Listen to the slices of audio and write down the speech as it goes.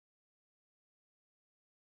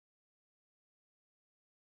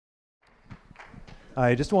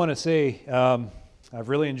I just want to say I've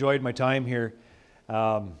really enjoyed my time here,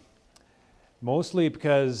 um, mostly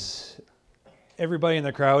because everybody in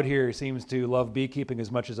the crowd here seems to love beekeeping as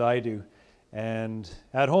much as I do. And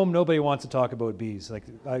at home, nobody wants to talk about bees. Like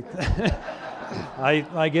I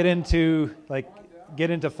get into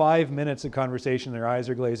 5 minutes of conversation, their eyes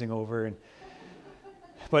are glazing over,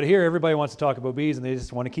 but here everybody wants to talk about bees, and they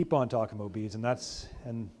just want to keep on talking about bees, and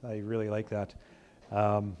I really like that.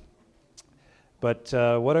 Um, But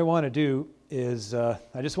what I want to do is,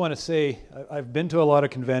 I just want to say, I've been to a lot of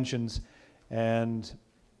conventions, and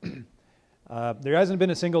there hasn't been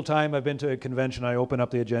a single time I've been to a convention I open up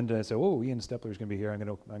the agenda and say, "Oh, Ian Stepler's going to be here. I'm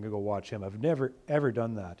going to go watch him." I've never ever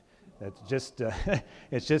done that.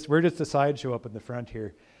 It's just we're just a sideshow up in the front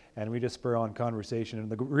here, and we just spur on conversation. And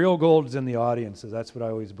the real gold is in the audience. That's what I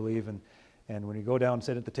always believe. And when you go down,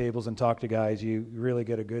 sit at the tables, and talk to guys, you really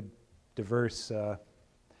get a good, diverse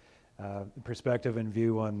perspective and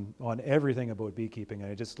view on everything about beekeeping,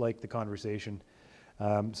 and I just like the conversation.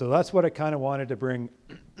 So that's what I kind of wanted to bring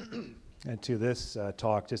into this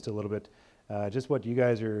talk just a little bit. Just what you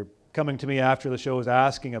guys are coming to me after the show is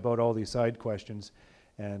asking about all these side questions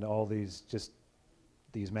and all these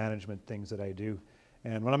management things that I do.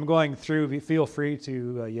 And when I'm going through, feel free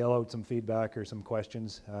to yell out some feedback or some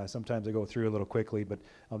questions. Sometimes I go through a little quickly, but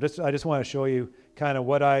I just want to show you kind of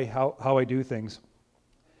how I do things.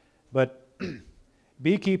 But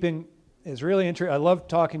beekeeping is really interesting. I love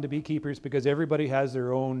talking to beekeepers because everybody has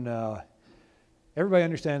their own, everybody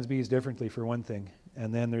understands bees differently, for one thing.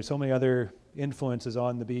 And then there's so many other influences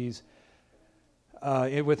on the bees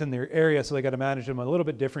within their area, so they got to manage them a little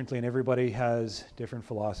bit differently, and everybody has different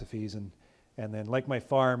philosophies. And then, like my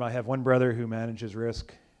farm, I have one brother who manages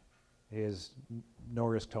risk. He has no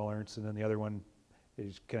risk tolerance, and then the other one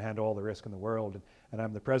can handle all the risk in the world. And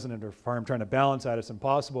I'm the president of a farm trying to balance that. It's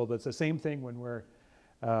impossible, but it's the same thing when we're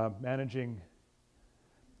managing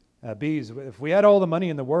bees. If we had all the money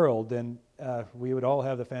in the world, then we would all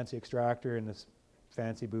have the fancy extractor and this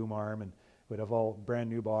fancy boom arm, and we'd have all brand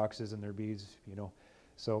new boxes and their bees,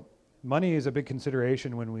 So money is a big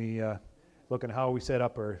consideration when we look at how we set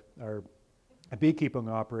up our beekeeping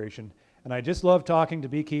operation. And I just love talking to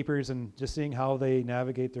beekeepers and just seeing how they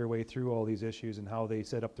navigate their way through all these issues and how they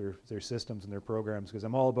set up their systems and their programs, because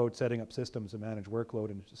I'm all about setting up systems to manage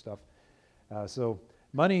workload and stuff. So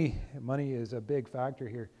money is a big factor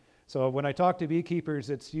here. So when I talk to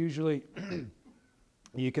beekeepers, it's usually,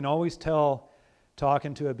 you can always tell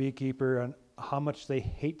talking to a beekeeper on how much they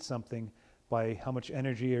hate something by how much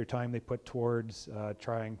energy or time they put towards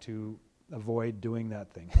trying to avoid doing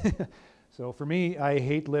that thing. So for me, I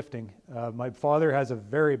hate lifting. My father has a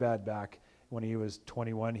very bad back. When he was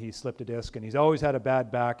 21, he slipped a disc, and he's always had a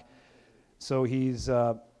bad back. So his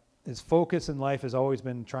focus in life has always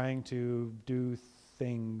been trying to do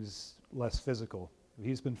things less physical.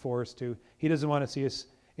 He's been forced to. He doesn't want to see us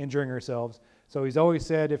injuring ourselves. So he's always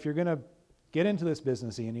said, if you're going to get into this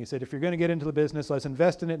business, Ian, he said, if you're going to get into the business, let's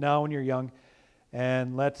invest in it now when you're young,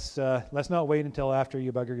 and let's not wait until after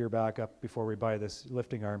you bugger your back up before we buy this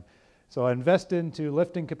lifting arm. So I invest into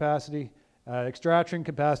lifting capacity, extraction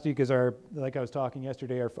capacity, because like I was talking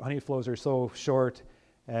yesterday, our honey flows are so short,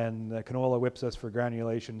 and the canola whips us for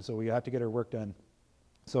granulation, so we have to get our work done.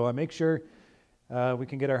 So I make sure we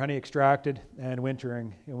can get our honey extracted, and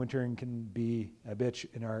wintering can be a bitch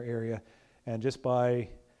in our area. And just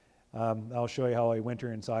I'll show you how I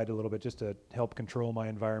winter inside a little bit, just to help control my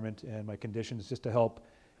environment and my conditions, just to help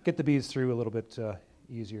get the bees through a little bit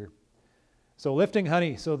easier. So lifting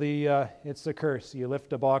honey, it's the curse. You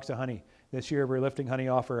lift a box of honey. This year we're lifting honey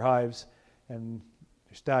off our hives, and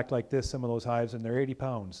they're stacked like this, some of those hives, and they're 80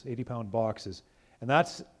 pounds, 80-pound boxes. And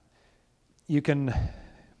you can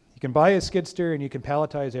buy a skid steer and you can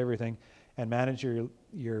palletize everything and manage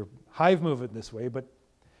your hive movement this way, but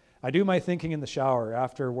I do my thinking in the shower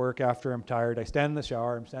after work, after I'm tired. I stand in the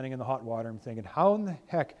shower, I'm standing in the hot water, I'm thinking, how in the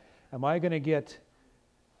heck am I going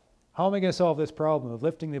to solve this problem of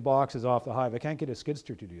lifting the boxes off the hive? I can't get a skid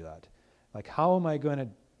steer to do that. Like,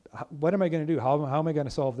 what am I going to do? How am I going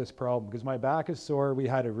to solve this problem? Because my back is sore. We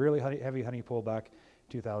had a really heavy honey pull back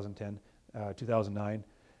 2009.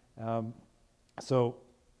 So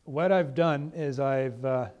what I've done is I've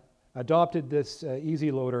adopted this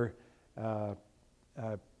easy loader.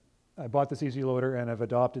 I bought this easy loader, and I've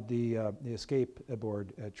adopted the escape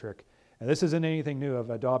board trick. And this isn't anything new.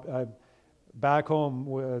 Back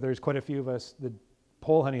home, there's quite a few of us that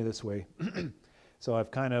pull honey this way. So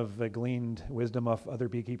I've kind of gleaned wisdom off other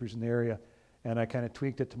beekeepers in the area, and I kind of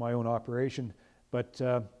tweaked it to my own operation. But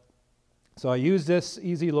so I use this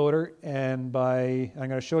easy loader, and I'm going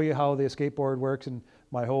to show you how the escape board works, and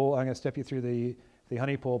I'm going to step you through the the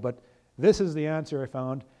honey pole. But this is the answer I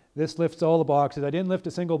found. This lifts all the boxes. I didn't lift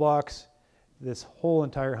a single box, this whole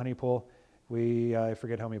entire honey pole. I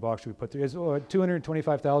forget how many boxes we put through. It's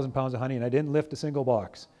 225,000 pounds of honey, and I didn't lift a single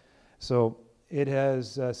box. So it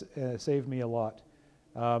has saved me a lot.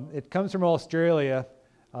 It comes from Australia.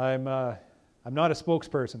 I'm not a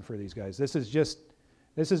spokesperson for these guys. This is just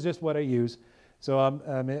what I use. So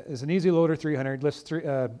it's an easy loader 300, lifts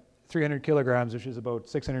 300 kilograms, which is about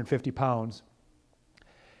 650 pounds.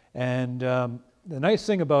 And the nice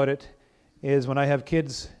thing about it is when I have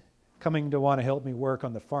kids coming to want to help me work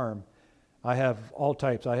on the farm, I have all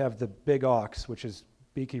types. I have the big ox, which is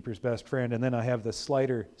beekeeper's best friend, and then I have the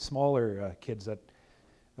smaller kids that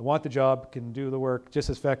want the job, can do the work just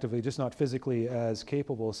as effectively, just not physically as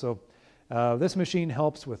capable. So this machine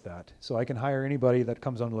helps with that. So I can hire anybody that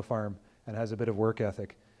comes onto the farm and has a bit of work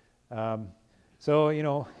ethic. So, you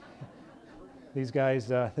know, these guys,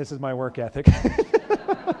 this is my work ethic.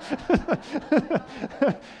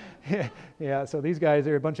 Yeah, so these guys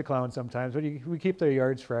are a bunch of clowns sometimes, but we keep their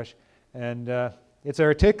yards fresh. And it's an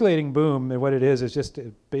articulating boom, and what it is just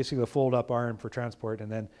basically a fold-up arm for transport,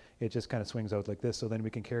 and then it just kind of swings out like this, so then we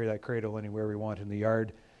can carry that cradle anywhere we want in the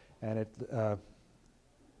yard. And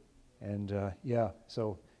yeah,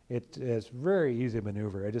 so it is very easy to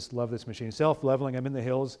maneuver. I just love this machine. Self-leveling, I'm in the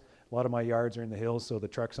hills. A lot of my yards are in the hills, so the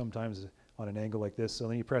truck sometimes is on an angle like this. So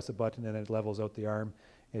then you press a button and it levels out the arm.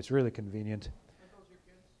 It's really convenient. Are those your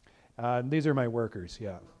kids? These are my workers,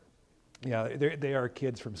 yeah. Yeah, they are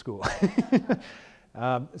kids from school.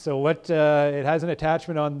 So what it has an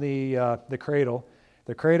attachment on the cradle.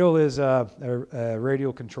 The cradle is a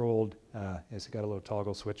radio controlled. It's got a little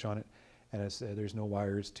toggle switch on it, and there's no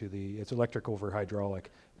wires to it's electric over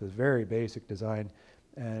hydraulic. It's a very basic design,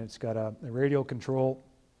 and it's got a radio control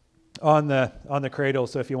on the cradle.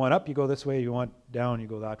 So if you want up, you go this way. You want down, you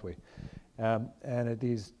go that way. And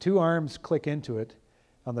these two arms click into it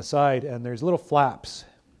on the side, and there's little flaps.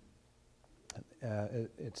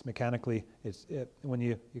 It's mechanically, when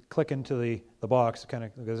you click into the box,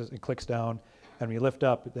 it clicks down, and when you lift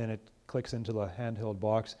up, then it clicks into the handheld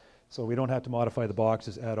box. So we don't have to modify the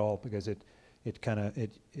boxes at all because it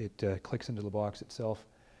clicks into the box itself.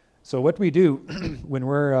 So what we do when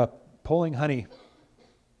we're pulling honey,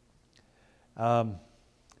 so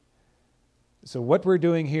what we're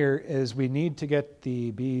doing here is we need to get the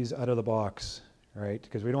bees out of the box, right?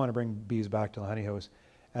 Because we don't want to bring bees back to the honey house.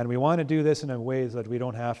 And we want to do this in a way that we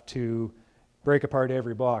don't have to break apart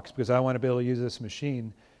every box, because I want to be able to use this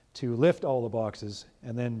machine to lift all the boxes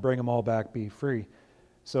and then bring them all back bee free.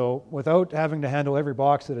 So without having to handle every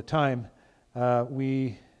box at a time,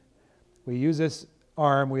 we use this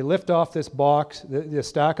arm, we lift off this box, the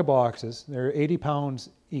stack of boxes. They're 80 pounds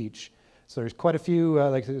each. So there's quite a few,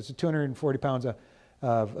 like there's 240 pounds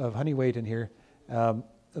of honey weight in here.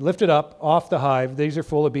 Lift it up off the hive. These are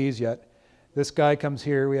full of bees yet. This guy comes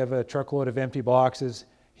here. We have a truckload of empty boxes.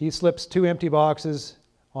 He slips 2 empty boxes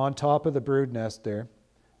on top of the brood nest there.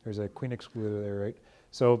 There's a queen excluder there, right?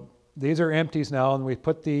 So these are empties now, and we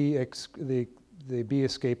put the bee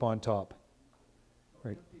escape on top.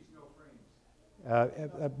 Right. Empties, no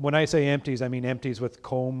frames. When I say empties, I mean empties with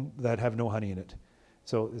comb that have no honey in it.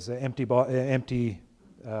 So it's empty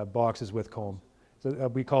boxes with comb.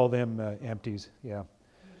 So we call them empties. Yeah.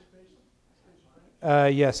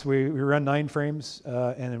 Yes, we run 9 frames,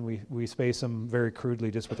 and then we space them very crudely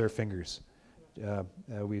just with our fingers.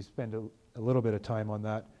 We spend a little bit of time on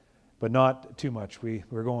that, but not too much. We're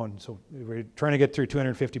trying to get through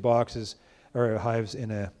 250 boxes or hives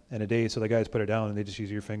in a day. So the guys put it down and they just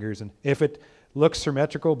use your fingers. And if it looks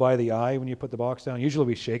symmetrical by the eye when you put the box down, usually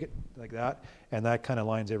we shake it like that, and that kind of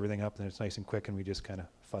lines everything up, and it's nice and quick, and we just kind of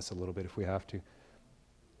fuss a little bit if we have to.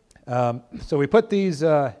 So we put these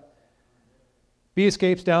bee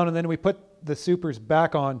escapes down, and then we put the supers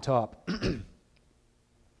back on top.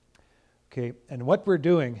 Okay, and what we're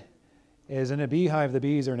doing is in a beehive, the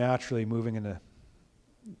bees are naturally moving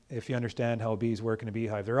if you understand how bees work in a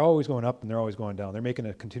beehive, they're always going up and they're always going down. They're making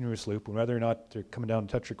a continuous loop, and whether or not they're coming down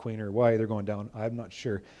to touch their queen or why they're going down, I'm not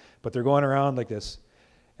sure. But they're going around like this.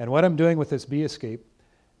 And what I'm doing with this bee escape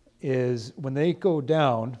is when they go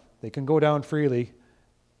down, they can go down freely,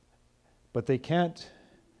 but they can't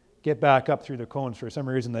get back up through the cones. For some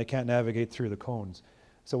reason, they can't navigate through the cones.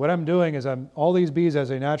 So what I'm doing is all these bees, as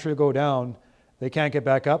they naturally go down, they can't get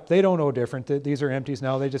back up. They don't know different. These are empties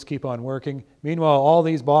now. They just keep on working. Meanwhile, all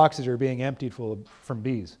these boxes are being emptied from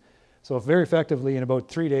bees. So very effectively, in about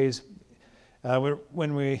 3 days,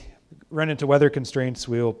 when we run into weather constraints,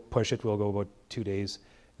 we'll push it. We'll go about 2 days.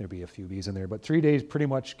 There'll be a few bees in there. But 3 days pretty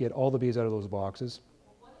much get all the bees out of those boxes.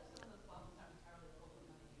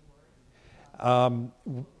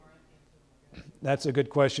 That's a good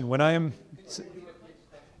question. When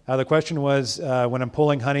the question was, when I'm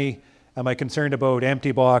pulling honey, am I concerned about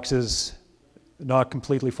empty boxes, not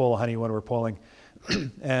completely full of honey when we're pulling?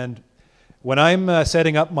 And when I'm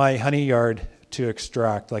setting up my honey yard to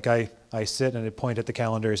extract, like I sit and I point at the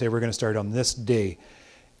calendar and say, we're going to start on this day.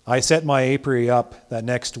 I set my apiary up that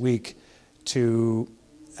next week to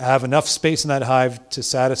have enough space in that hive to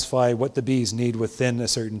satisfy what the bees need within a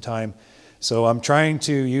certain time. So I'm trying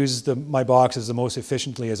to use my boxes the most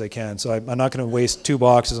efficiently as I can. So I'm not going to waste 2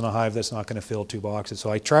 boxes in a hive that's not going to fill 2 boxes. So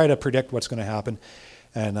I try to predict what's going to happen,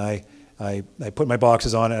 and I put my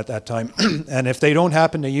boxes on at that time. And if they don't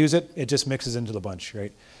happen to use it, it just mixes into the bunch,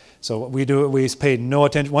 right? So what we do, we pay no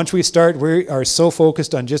attention. Once we start, we are so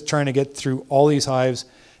focused on just trying to get through all these hives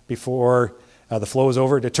before the flow is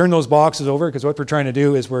over, to turn those boxes over, because what we're trying to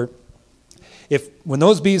do is when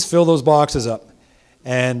those bees fill those boxes up,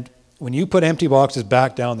 and when you put empty boxes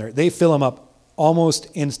back down there, they fill them up almost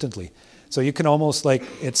instantly. So you can almost, like,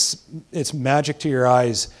 it's magic to your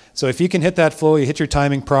eyes. So if you can hit that flow, you hit your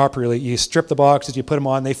timing properly, you strip the boxes, you put them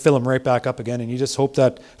on, they fill them right back up again, and you just hope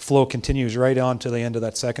that flow continues right on to the end of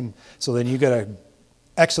that second. So then you get an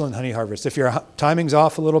excellent honey harvest. If your timing's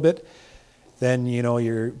off a little bit, then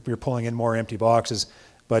you're pulling in more empty boxes.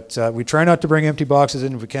 But we try not to bring empty boxes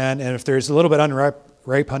in if we can, and if there's a little bit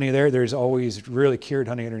unripe honey there's always really cured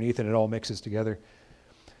honey underneath, and it all mixes together.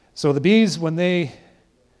 So the bees, when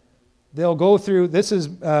they'll go through, this is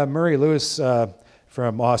Murray Lewis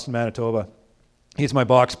from Austin, Manitoba. He's my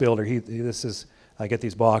box builder. I get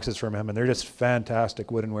these boxes from him, and they're just fantastic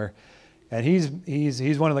woodenware. And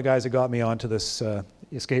he's one of the guys that got me onto this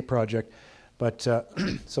escape project. But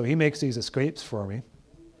so he makes these escapes for me.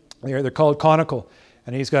 They're called conical,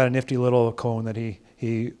 and he's got a nifty little cone that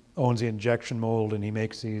he owns the injection mold, and he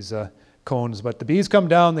makes these cones. But the bees come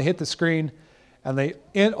down, they hit the screen, and they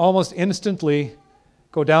almost instantly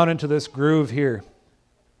go down into this groove here.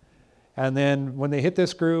 And then when they hit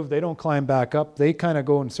this groove, they don't climb back up. They kind of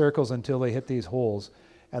go in circles until they hit these holes.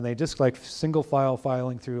 And they just, like, single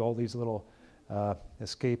filing through all these little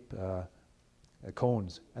escape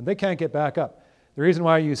cones. And they can't get back up. The reason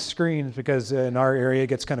why I use screens is because in our area it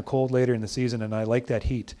gets kind of cold later in the season, and I like that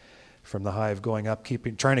heat from the hive going up,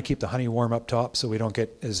 trying to keep the honey warm up top so we don't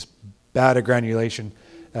get as bad a granulation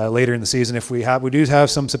later in the season. If we do have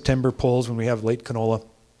some September pulls when we have late canola,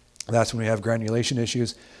 that's when we have granulation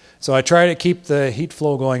issues. So I try to keep the heat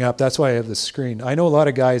flow going up. That's why I have this screen. I know a lot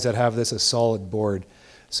of guys that have this as solid board.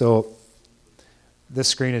 So this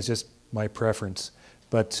screen is just my preference.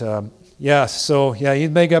 But he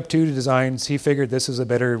made up 2 designs. He figured this is a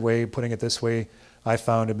better way, putting it this way. I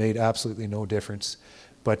found it made absolutely no difference.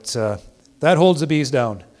 But that holds the bees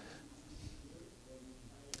down.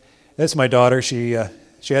 That's my daughter. She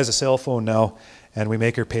has a cell phone now, and we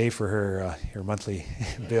make her pay for her monthly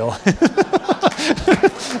bill.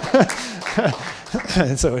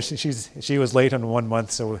 And so she was late on 1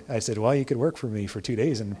 month, so I said, well, you could work for me for 2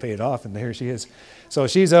 days and pay it off, and here she is. So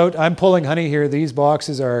she's out. I'm pulling honey here. These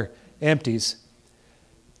boxes are empties.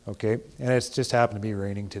 Okay, and it's just happened to be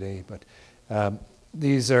raining today, but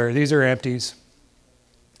these are empties.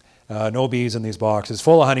 No bees in these boxes,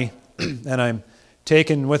 full of honey, and I'm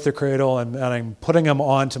taken with the cradle and I'm putting them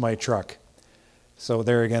onto my truck. So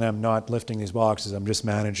there again, I'm not lifting these boxes. I'm just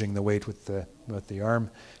managing the weight with the arm.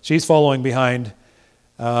 She's following behind,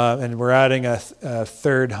 and we're adding a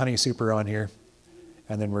third honey super on here,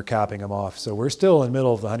 and then we're capping them off. So we're still in the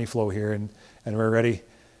middle of the honey flow here, and we're ready.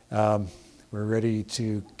 We're ready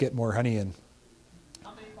to get more honey in.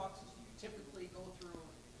 How many boxes do you typically go through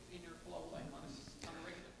in your flow? Like on a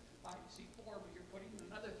regular 5, you see 4, but you're putting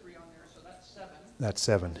another 3 on there, so that's 7. That's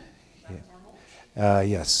 7. Is that normal?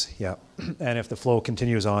 Yes, yeah. And if the flow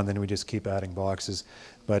continues on, then we just keep adding boxes.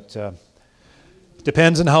 But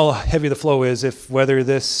depends on how heavy the flow is. Whether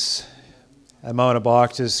this amount of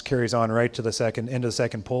boxes carries on right to the end of the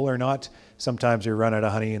second pull or not. Sometimes we run out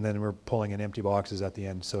of honey, and then we're pulling in empty boxes at the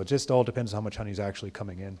end. So it just all depends on how much honey is actually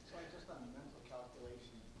coming in. So just on the mental calculation,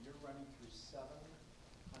 you're running through 7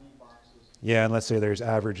 honey boxes. Yeah, and let's say there's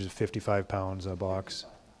average of 55 pounds a box.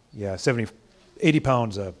 Yeah, 80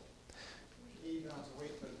 pounds a. 80 pounds of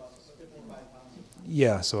weight, but about 55 pounds of honey.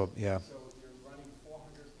 Yeah, so yeah. So you're running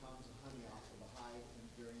 400 pounds of honey off of the hive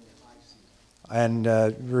during the high season. And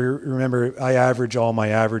remember, I average all my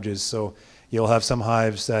averages, so you'll have some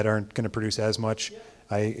hives that aren't going to produce as much.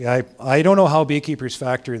 I don't know how beekeepers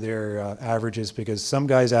factor their averages, because some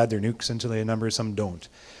guys add their nukes into the numbers, some don't.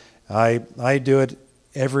 I do it.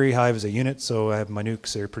 Every hive is a unit, so I have my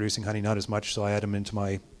nukes. They're producing honey not as much, so I add them into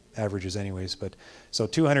my averages anyways. But so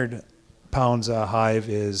 200 pounds a hive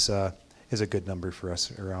is is a good number for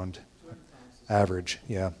us around average,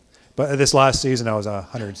 yeah. But this last season I was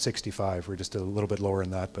 165. We're just a little bit lower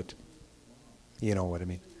than that, but you know what I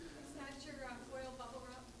mean. Is that your foil bubble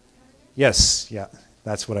wrap? Yes, yeah,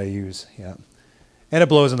 that's what I use, yeah. And it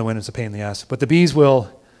blows in the wind, it's a pain in the ass. But the bees will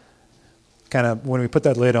kind of, when we put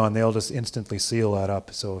that lid on, they'll just instantly seal that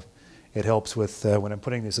up. So it helps with, when I'm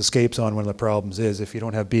putting these escapes on, one of the problems is if you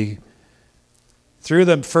don't have bee, through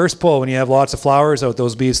the first pull, when you have lots of flowers out,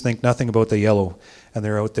 those bees think nothing about the yellow. And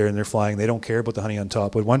they're out there and they're flying. They don't care about the honey on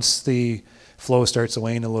top. But once the flow starts to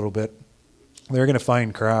wane a little bit, they're going to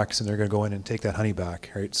find cracks and they're going to go in and take that honey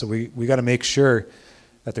back, right? So we got to make sure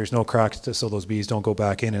that there's no cracks so those bees don't go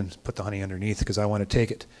back in and put the honey underneath, because I want to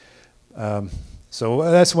take it. So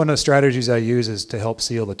that's one of the strategies I use, is to help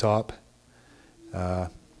seal the top.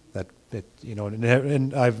 And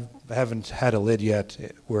I haven't had a lid yet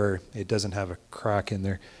where it doesn't have a crack in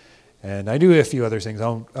there. And I do a few other things.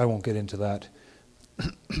 I won't get into that. Do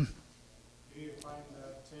you find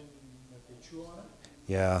that tin that they chew on it?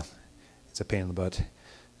 Yeah, it's a pain in the butt.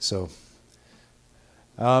 So,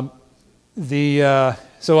 so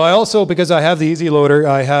I also, because I have the Easy Loader,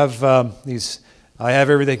 I have I have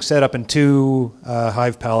everything set up in 2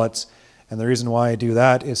 hive pallets. And the reason why I do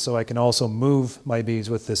that is so I can also move my bees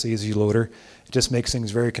with this Easy Loader. It just makes things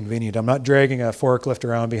very convenient. I'm not dragging a forklift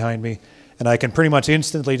around behind me, and I can pretty much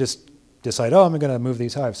instantly just decide, oh, I'm going to move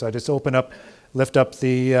these hives. So I just lift up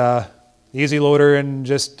the Easy Loader, and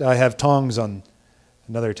just I have tongs on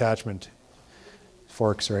another attachment,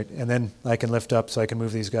 forks, right? And then I can lift up so I can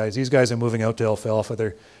move these guys. These guys are moving out to alfalfa.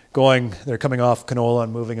 They're coming off canola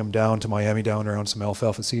and moving them down to Miami, down around some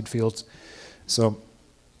alfalfa seed fields. So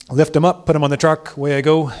lift them up, put them on the truck, away I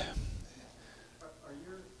go. Are your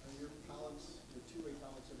pallets, your two-way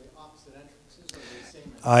pallets, are they opposite entrances or are they the same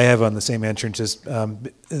entrance? I have on the same entrances.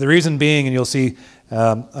 The reason being, and you'll see,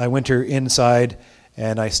 I winter inside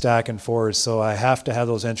and I stack in 4s, so I have to have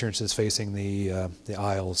those entrances facing the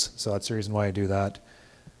aisles. So that's the reason why I do that.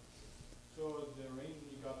 So the range,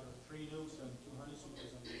 you got the 3 loops and 2 honeysuckles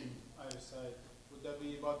on either side. Would that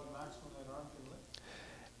be about the maximum that arm can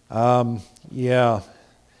lift? Yeah.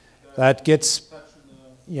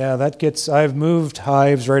 I've moved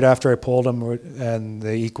hives right after I pulled them, and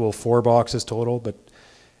they equal 4 boxes total,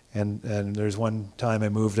 and there's one time I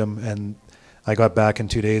moved them and I got back in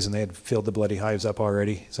 2 days and they had filled the bloody hives up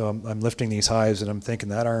already. So I'm lifting these hives and I'm thinking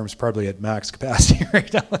that arm's probably at max capacity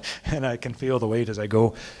right now, and I can feel the weight as I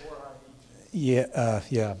go.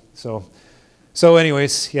 Yeah. So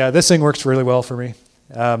anyways, yeah, this thing works really well for me.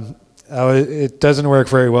 It doesn't work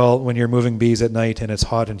very well when you're moving bees at night and it's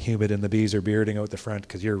hot and humid and the bees are bearding out the front,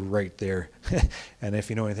 because you're right there. And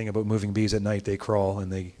if you know anything about moving bees at night, they crawl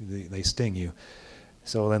and they sting you.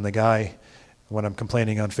 So then the guy, when I'm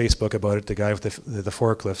complaining on Facebook about it, the guy with the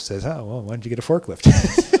forklift says, oh, well, why didn't you get a forklift?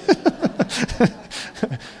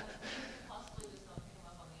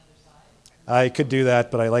 I could do that,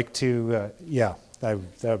 but I like to, that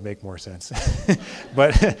would make more sense.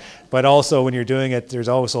 but also when you're doing it, there's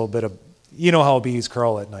always a little bit of, you know how bees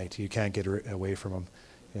crawl at night. You can't get away from them.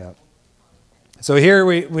 Yeah. So here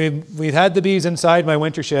we've had the bees inside my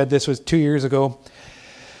winter shed. This was 2 years ago.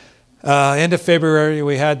 End of February,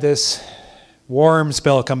 we had this warm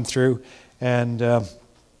spell come through, and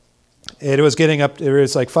it was getting up, it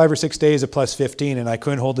was like 5 or 6 days of plus 15, and I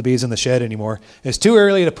couldn't hold the bees in the shed anymore. It's too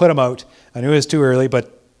early to put them out. I knew it was too early,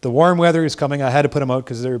 but the warm weather is coming. I had to put them out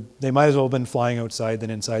because they might as well have been flying outside than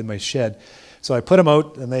inside my shed. So I put them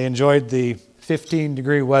out, and they enjoyed the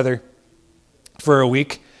 15-degree weather for a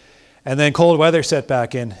week, and then cold weather set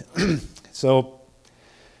back in. So,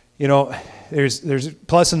 you know, there's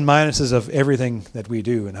plus and minuses of everything that we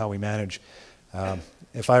do and how we manage.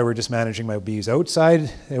 If I were just managing my bees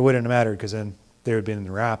outside, it wouldn't have mattered, because then they would have been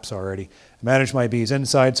in wraps already. I manage my bees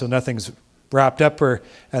inside, so nothing's wrapped up,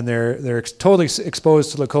 and they're totally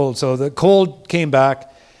exposed to the cold. So the cold came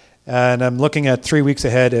back, and I'm looking at 3 weeks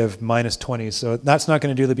ahead of minus 20. So that's not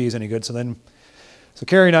going to do the bees any good. So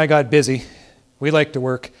Carrie and I got busy. We like to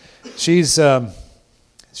work. She's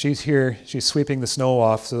here. She's sweeping the snow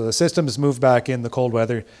off. So the system has moved back in the cold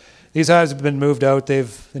weather. These hives have been moved out.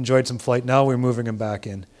 They've enjoyed some flight. Now we're moving them back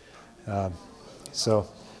in. So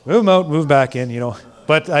move them out, move back in, you know.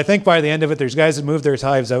 But I think by the end of it, there's guys that moved their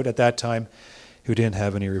hives out at that time who didn't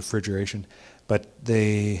have any refrigeration. But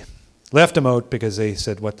they left them out because they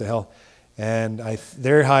said, what the hell? And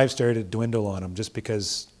their hives started to dwindle on them, just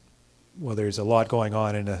because, well, there's a lot going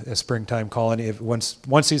on in a springtime colony.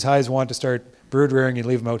 Once these hives want to start brood rearing, you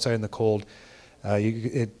leave them outside in the cold.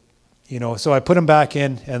 So I put them back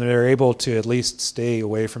in, and they're able to at least stay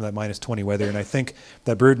away from that minus 20 weather. And I think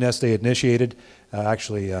that brood nest they initiated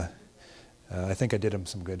actually I think I did them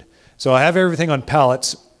some good. So I have everything on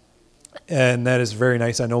pallets, and that is very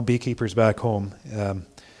nice. I know beekeepers back home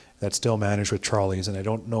that still manage with trolleys, and I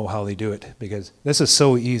don't know how they do it, because this is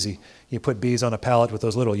so easy. You put bees on a pallet with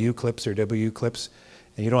those little U-clips or W-clips,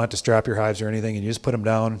 and you don't have to strap your hives or anything, and you just put them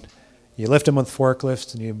down. You lift them with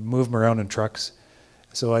forklifts, and you move them around in trucks.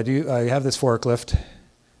 So I have this forklift.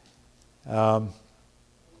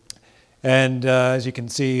 As you can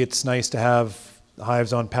see, it's nice to have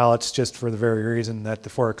hives on pallets just for the very reason that the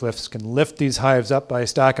forklifts can lift these hives up. I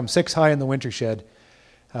stack them 6 high in the winter shed.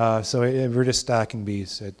 We're just stacking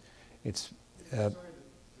bees. It's Sorry to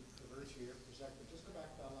diverge you here for a second, but just go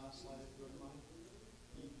back to that last slide if you wouldn't mind.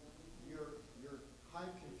 Your hive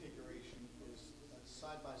configuration is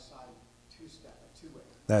side by side, two-way.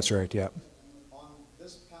 That's right, yeah. On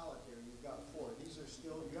this pallet here, you've got 4. These are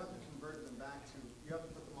still, you haven't converted them back to, you haven't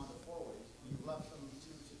put them on the 4-ways. You've left them 2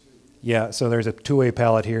 to 2. Yeah, so there's a 2-way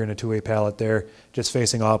pallet here and a 2-way pallet there, just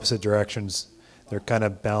facing opposite directions. They're kind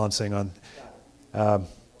of balancing on.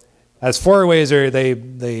 As 4-ways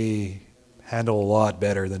they handle a lot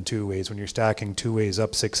better than 2-ways. When you're stacking 2-ways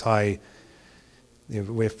up 6 high,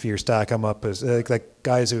 if you stack them up as like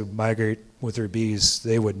guys who migrate with their bees,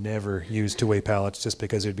 they would never use 2-way pallets just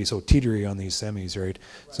because it'd be so teetery on these semis, right?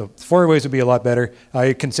 So 4-ways would be a lot better.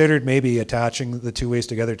 I considered maybe attaching the 2-ways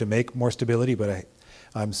together to make more stability, but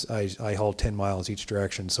I haul 10 miles each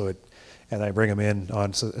direction, and I bring them in on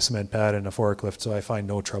a cement pad and a forklift, so I find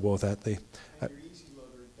no trouble with that.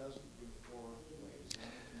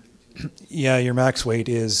 Yeah, your max weight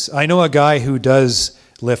is, I know a guy who does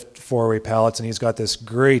lift 4-way pallets, and he's got this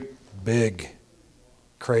great big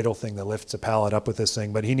cradle thing that lifts a pallet up with this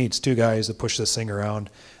thing, but he needs 2 guys to push this thing around.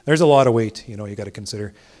 There's a lot of weight, you got to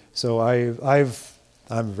consider. So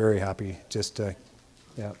I'm very happy.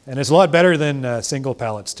 Yeah, and it's a lot better than single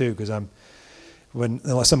pallets too, because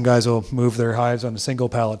some guys will move their hives on single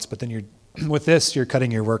pallets, but then with this you're cutting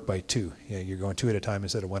your work by 2. Yeah, you're going 2 at a time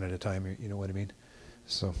instead of 1 at a time. You know what I mean?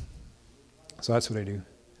 So that's what I do.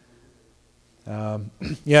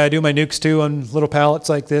 Yeah, I do my nukes too on little pallets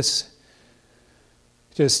like this.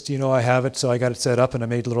 Just, I have it, so I got it set up, and I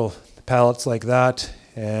made little pallets like that,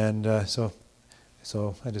 and so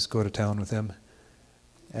I just go to town with them.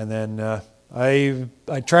 And then I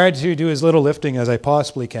tried to do as little lifting as I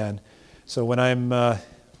possibly can. So when I'm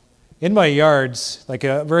in my yards, like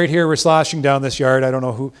right here, we're slashing down this yard. I don't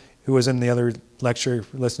know who was in the other lecture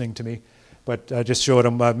listening to me, but I just showed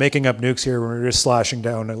them making up nukes here when we're just slashing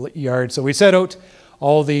down a yard. So we set out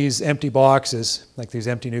all these empty boxes, like these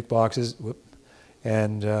empty nuke boxes,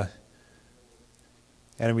 and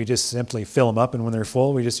we just simply fill them up, and when they're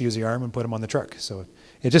full, we just use the arm and put them on the truck. So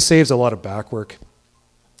it just saves a lot of back work.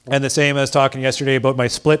 And the same as talking yesterday about my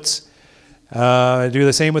splits. I do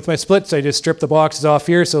the same with my splits. I just strip the boxes off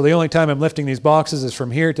here, so the only time I'm lifting these boxes is from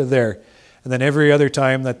here to there. And then every other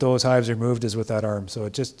time that those hives are moved is with that arm. So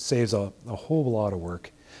it just saves a whole lot of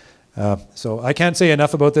work. So I can't say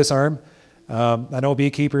enough about this arm. I know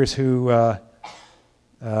beekeepers who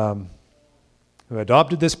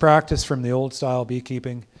adopted this practice from the old style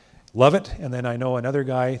beekeeping, love it. And then I know another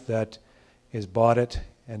guy that has bought it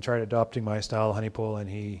and tried adopting my style honey pole, and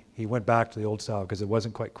he went back to the old style because it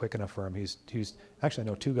wasn't quite quick enough for him. He's actually, I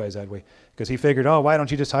know 2 guys that way, because he figured, why don't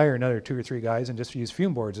you just hire another 2 or 3 guys and just use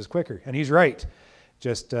fume boards, is quicker. And he's right.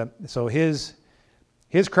 Just so his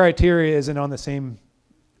criteria isn't on the same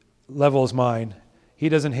level as mine. He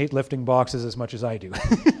doesn't hate lifting boxes as much as I do.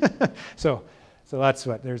 so that's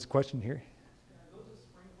what. There's a question here.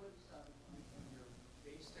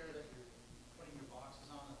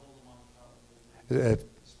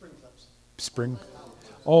 Spring.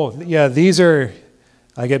 Oh, yeah, these are,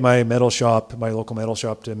 I get my local metal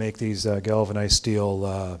shop to make these galvanized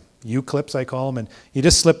steel U-clips, I call them, and you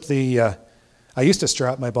just slip I used to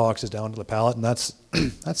strap my boxes down to the pallet, and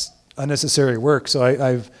that's unnecessary work. So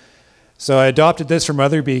I adopted this from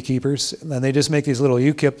other beekeepers, and they just make these little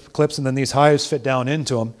U-clips, and then these hives fit down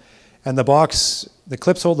into them, and the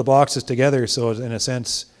clips hold the boxes together, so in a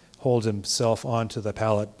sense holds himself onto the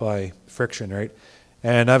pallet by friction, right?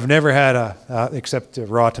 And I've never had except a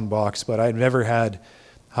rotten box, but I've never had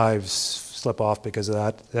hives slip off because of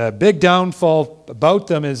that. The big downfall about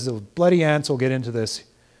them is the bloody ants will get into this,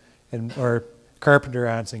 or carpenter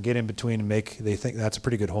ants, and get in between and they think that's a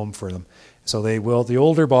pretty good home for them. So they will. The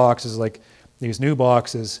older boxes, like these new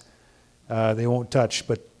boxes, they won't touch,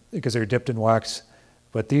 but because they're dipped in wax.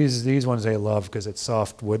 But these ones they love because it's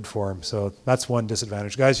soft wood for them. So that's one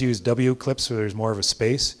disadvantage. Guys use W clips so there's more of a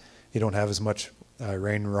space. You don't have as much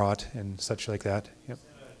rain rot and such like that. Yep.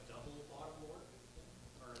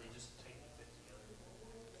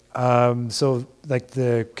 So like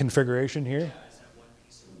the configuration here,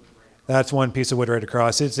 that's one piece of wood right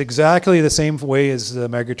across. It's exactly the same way as the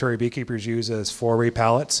migratory beekeepers use as 4-way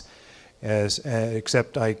pallets,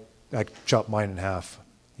 except I chopped mine in half.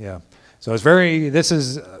 Yeah. So it's very, this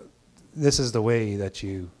is the way that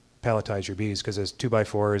you palletize your bees, because there's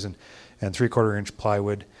 2x4s and 3/4 inch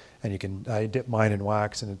plywood, and I dip mine in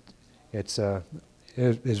wax, and it's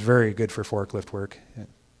very good for forklift work. Yeah.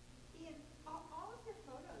 Ian, all of your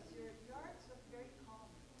photos, your yards look very calm.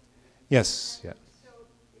 Yes. Yeah. So are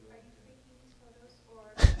you taking these photos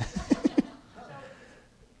or? So it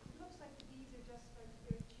looks like the bees are just like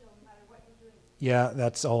very chill no matter what you're doing. Yeah,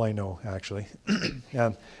 that's all I know, actually.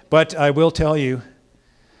 But I will tell you,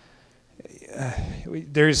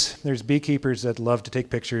 there's beekeepers that love to take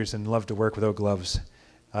pictures and love to work without gloves.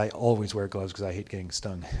 I always wear gloves because I hate getting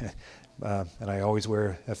stung. And I always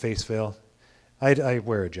wear a face veil. I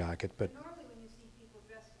wear a jacket, but Normally when you see people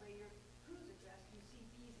dressed the way your crews are dressed, you see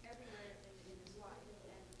bees everywhere in this line.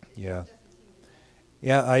 And it yeah. doesn't seem to be.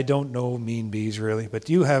 Yeah, I don't know mean bees really, but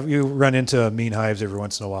you run into mean hives every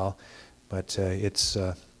once in a while. But it's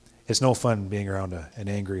no fun being around an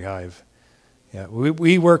angry hive. Yeah,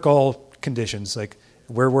 we work all conditions. Like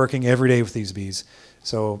we're working every day with these bees.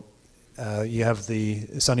 So you have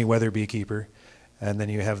the sunny weather beekeeper, and then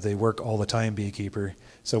you have the work all the time beekeeper.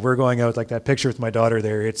 So we're going out like that picture with my daughter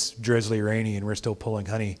there. It's drizzly, rainy, and we're still pulling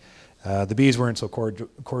honey. The bees weren't so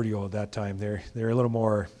cordial at that time. They're a little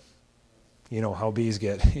more, you know how bees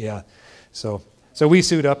get. Yeah. So we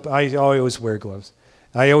suit up. I always wear gloves.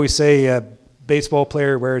 I always say a baseball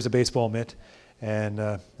player wears a baseball mitt, and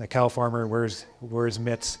a cow farmer wears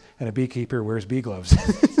mitts, and a beekeeper wears bee gloves.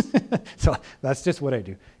 So that's just what I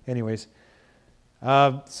do. Anyways,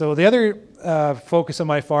 so the other focus on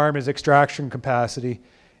my farm is extraction capacity,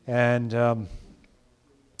 and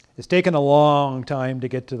it's taken a long time to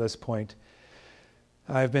get to this point.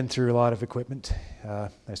 I've been through a lot of equipment.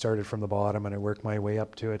 I started from the bottom and I worked my way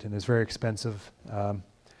up to it, and it's very expensive.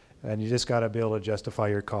 And you just got to be able to justify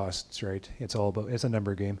your costs, right? It's a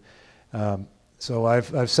number game. So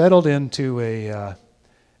I've settled into a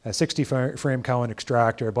 60 frame Cowan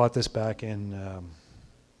extractor. I bought this back in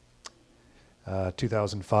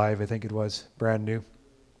 2005, I think it was, brand new.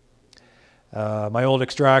 My old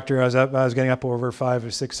extractor, I was getting up over 500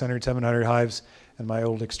 or 600, 700 hives, and my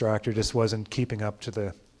old extractor just wasn't keeping up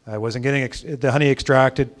to I wasn't getting the honey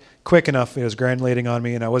extracted quick enough. It was granulating on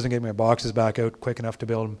me, and I wasn't getting my boxes back out quick enough to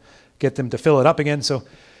be able to get them to fill it up again. So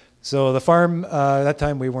the farm, that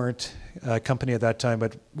time we weren't a company at that time,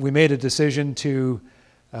 but we made a decision to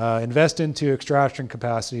invest into extraction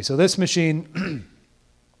capacity. So this machine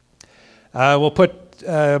will put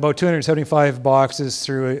about 275 boxes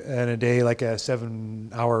through in a day, like a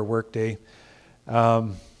 7-hour work day.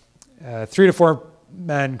 3 to 4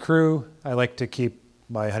 man crew. I like to keep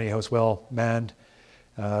my honey house well manned.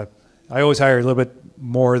 I always hire a little bit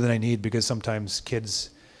more than I need because sometimes kids,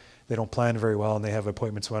 they don't plan very well and they have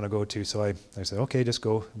appointments they want to go to. So I say, okay, just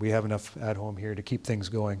go. We have enough at home here to keep things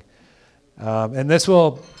going. And this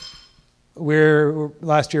last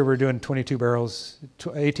year we're doing 22 barrels,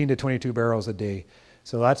 18 to 22 barrels a day.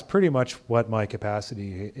 So that's pretty much what my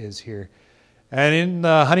capacity is here. And in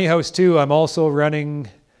the honey house too, I'm also running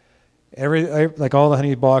like all the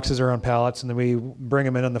honey boxes are on pallets, and then we bring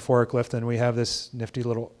them in on the forklift, and we have this nifty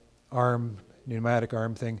little pneumatic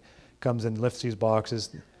arm thing comes and lifts these boxes.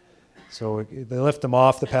 So they lift them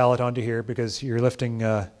off the pallet onto here because you're lifting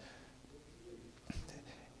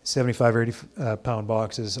 75 or 80 pound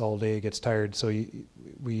boxes all day. It gets tired. So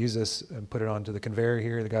we use this and put it onto the conveyor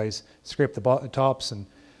here. The guys scrape the tops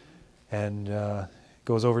and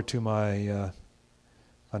goes over to my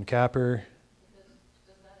uncapper.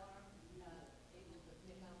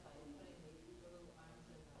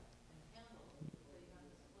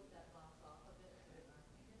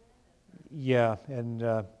 Yeah, and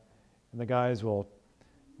the guys will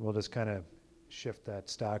just kind of shift that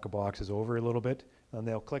stack of boxes over a little bit, and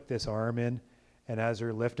they'll click this arm in, and as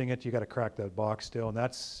they're lifting it, you got to crack that box still, and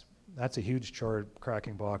that's a huge chore,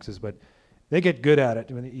 cracking boxes, but they get good at it.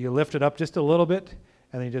 When you lift it up just a little bit,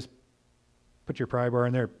 and then you just put your pry bar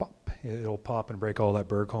in there, pop, it'll pop and break all that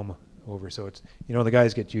Bergholm over. So it's, the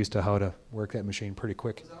guys get used to how to work that machine pretty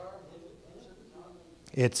quick.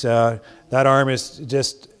 It's that arm is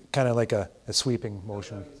just kind of like a sweeping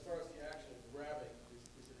motion. As far as the action of grabbing,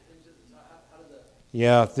 is it hinges? How does that?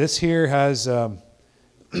 Yeah, this here has, so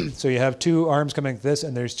you have 2 arms coming like this,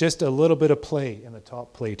 and there's just a little bit of play in the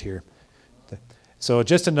top plate here. So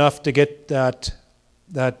just enough to get this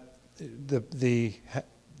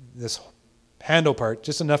handle part,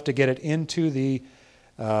 just enough to get it into the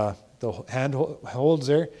the hand holds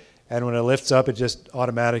there, and when it lifts up, it just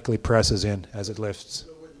automatically presses in as it lifts.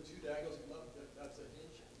 So where the two dangles come up, that's a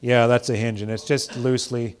hinge? Yeah, that's a hinge, and it's just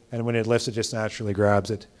loosely, and when it lifts, it just naturally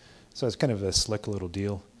grabs it. So it's kind of a slick little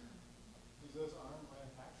deal. Is this arm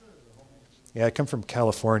manufactured or is it homemade? Yeah, I come from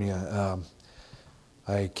California.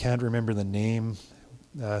 I can't remember the name.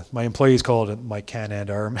 My employees called it my can-and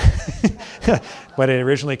arm. But it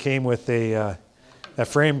originally came with a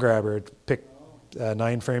frame grabber. It picked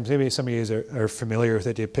 9 frames. Maybe some of you are familiar with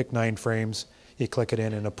it. You pick 9 frames, you click it in,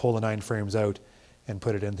 and it'll pull the 9 frames out and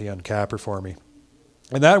put it in the uncapper for me.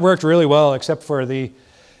 And that worked really well, except for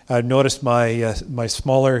I noticed my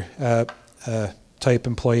smaller type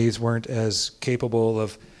employees weren't as capable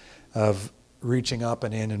of reaching up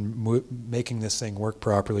and in and making this thing work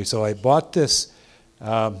properly. So I bought this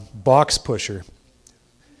box pusher,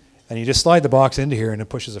 and you just slide the box into here and it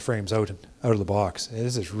pushes the frames out of the box.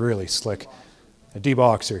 This is really slick. A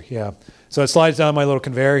deboxer, yeah. So it slides down my little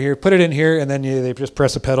conveyor here, put it in here, and then they just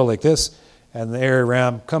press a pedal like this, and the air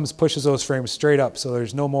ram comes, pushes those frames straight up. So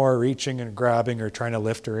there's no more reaching and grabbing or trying to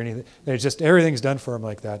lift or anything. There's just everything's done for them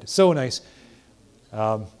like that. It's so nice.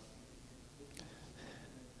 I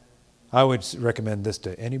would recommend this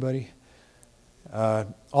to anybody.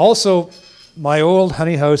 Also, my old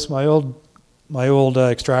honey house, my old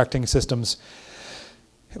extracting systems,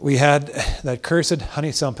 we had that cursed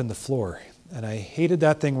honey sump in the floor, and I hated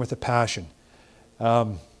that thing with a passion.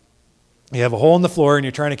 You have a hole in the floor, and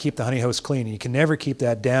you're trying to keep the honey house clean. And you can never keep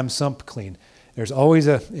that damn sump clean. There's always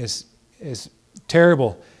it's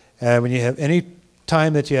terrible. When you have any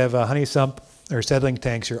time that you have a honey sump or settling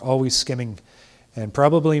tanks, you're always skimming. And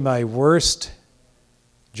probably my worst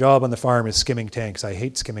job on the farm is skimming tanks. I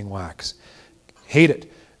hate skimming wax. Hate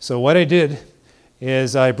it. So what I did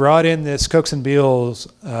is I brought in this Cooks and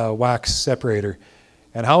Beals wax separator.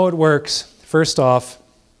 And how it works, first off,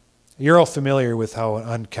 you're all familiar with how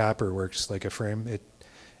an uncapper works, like a frame.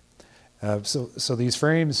 So these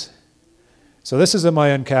frames, so this is my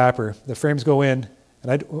uncapper. The frames go in,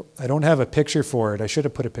 and I don't have a picture for it. I should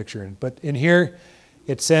have put a picture in. But in here,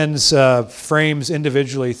 it sends frames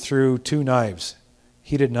individually through 2 knives,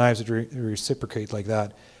 heated knives that reciprocate like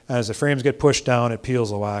that. And as the frames get pushed down, it peels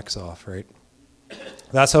the wax off, right?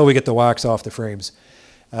 That's how we get the wax off the frames.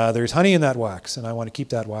 There's honey in that wax, and I want to keep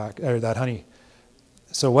that that honey.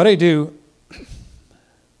 So what I do,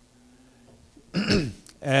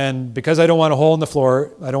 and because I don't want a hole in the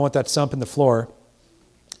floor, I don't want that sump in the floor,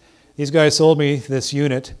 these guys sold me this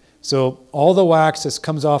unit. So all the wax that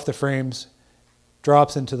comes off the frames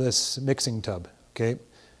drops into this mixing tub, okay?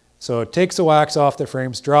 So it takes the wax off the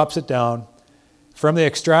frames, drops it down. From the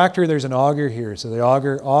extractor, there's an auger here. So the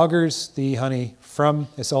auger augers the honey from,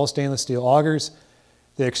 it's all stainless steel, augers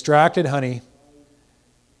the extracted honey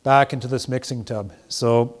back into this mixing tub.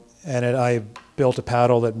 So, and I built a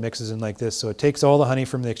paddle that mixes in like this. So it takes all the honey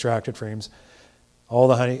from the extracted frames, all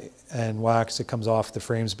the honey and wax that comes off the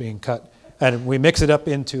frames being cut, and we mix it up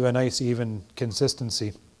into a nice even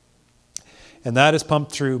consistency. And that is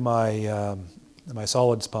pumped through my my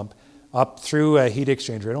solids pump up through a heat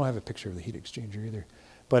exchanger. I don't have a picture of the heat exchanger either,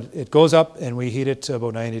 but it goes up and we heat it to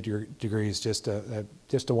about 90 degrees just to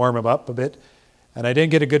warm them up a bit. And I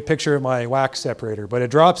didn't get a good picture of my wax separator, but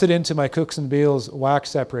it drops it into my Cooks and Beals wax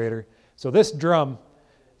separator. So this drum,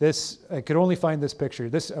 I could only find this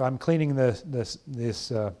picture. I'm cleaning this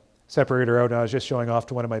separator out, and I was just showing off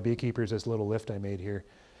to one of my beekeepers this little lift I made here.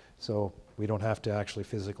 So we don't have to actually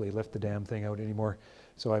physically lift the damn thing out anymore.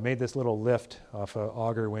 So I made this little lift off an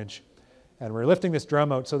auger winch, and we're lifting this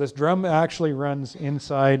drum out. So this drum actually runs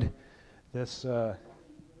inside this,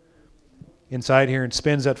 inside here, and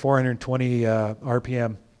spins at 420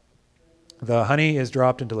 RPM. The honey is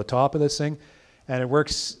dropped into the top of this thing, and it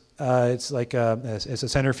works, it's like it's a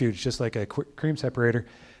centrifuge, just like a cream separator.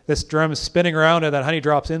 This drum is spinning around, and that honey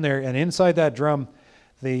drops in there, and inside that drum,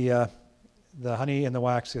 the honey and the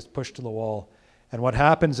wax gets pushed to the wall. And what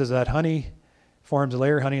happens is that honey forms a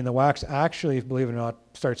layer of honey, and the wax actually, believe it or not,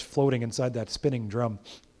 starts floating inside that spinning drum.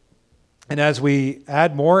 And as we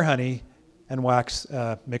add more honey and wax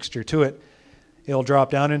mixture to it, it'll drop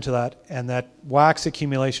down into that, and that wax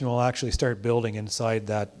accumulation will actually start building inside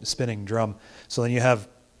that spinning drum. So then you have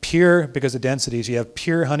pure, because of densities, you have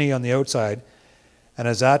pure honey on the outside, and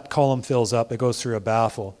as that column fills up, it goes through a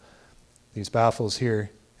baffle, these baffles here,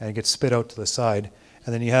 and it gets spit out to the side.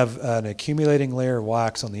 And then you have an accumulating layer of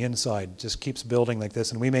wax on the inside, just keeps building like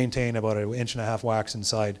this, and we maintain about 1.5 inches wax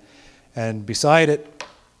inside. And beside it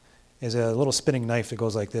is a little spinning knife that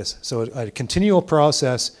goes like this. So a continual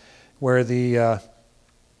process where the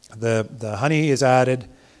honey is added,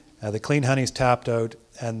 the clean honey is tapped out,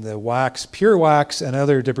 and the wax, pure wax and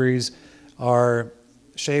other debris are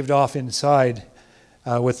shaved off inside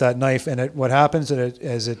with that knife. And what happens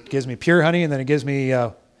is it gives me pure honey, and then it gives me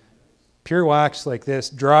pure wax like this,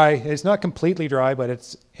 dry. It's not completely dry, but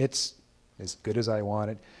it's as good as I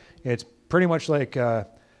want it. It's pretty much like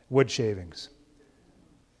wood shavings.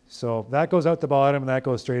 So that goes out the bottom, and that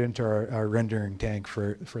goes straight into our rendering tank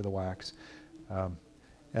for the wax.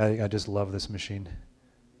 I just love this machine.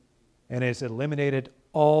 And it's eliminated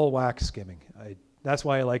all wax skimming. That's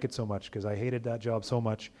why I like it so much, because I hated that job so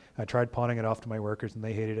much. I tried pawning it off to my workers, and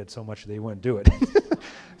they hated it so much they wouldn't do it.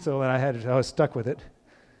 So then I was stuck with it.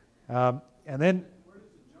 And then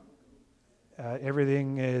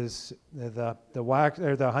everything is the wax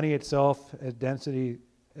or the honey itself, the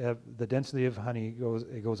density of honey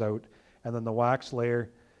goes out, and then the wax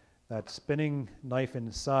layer, that spinning knife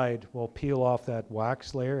inside will peel off that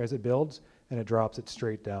wax layer as it builds, and it drops it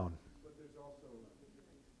straight down.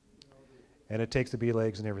 And it takes the bee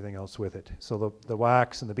legs and everything else with it. So the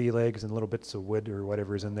wax and the bee legs and little bits of wood or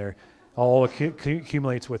whatever is in there all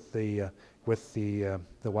accumulates with the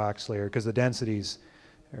wax layer, because the densities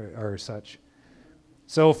are such.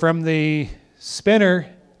 So from the spinner,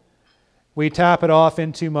 we tap it off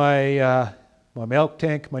into my milk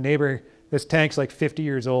tank. My neighbor, this tank's like 50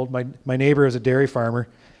 years old. My neighbor is a dairy farmer,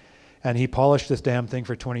 and he polished this damn thing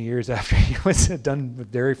for 20 years after he was done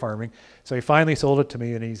with dairy farming. So he finally sold it to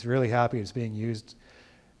me, and he's really happy it's being used.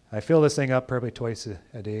 I fill this thing up probably twice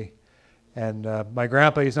a day. And my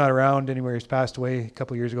grandpa, he's not around anymore. He's passed away a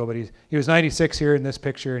couple of years ago, but he was 96 here in this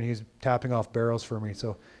picture, and he's tapping off barrels for me.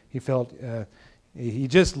 So he felt, he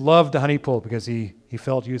just loved the honey pull because he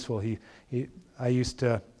felt useful. I used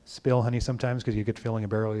to spill honey sometimes because you get filling a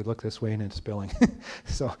barrel, you look this way and it's spilling.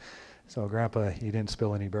 So grandpa, he didn't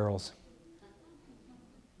spill any barrels.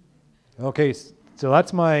 Okay, so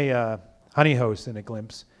that's my honey house in a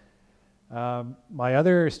glimpse. My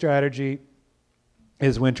other strategy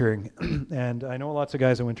is wintering, and I know lots of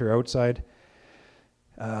guys that winter outside.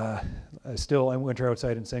 I winter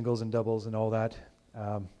outside in singles and doubles and all that.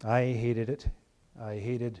 I hated it. I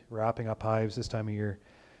hated wrapping up hives this time of year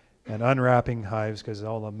and unwrapping hives because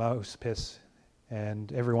all the mouse piss,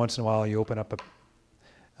 and every once in a while you open up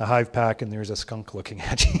a hive pack and there's a skunk looking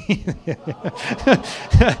at you.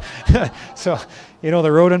 So,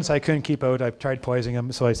 the rodents I couldn't keep out. I've tried poisoning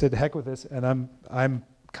them, so I said, heck with this, and I'm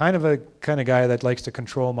kind of guy that likes to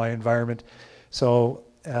control my environment. So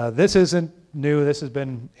this isn't new. This has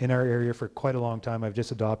been in our area for quite a long time. I've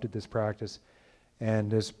just adopted this practice,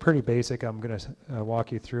 and it's pretty basic. I'm going to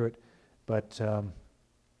walk you through it. But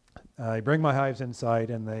I bring my hives inside,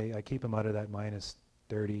 and I keep them out of that minus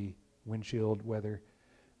 30 windshield weather.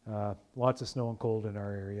 Lots of snow and cold in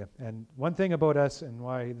our area. And one thing about us and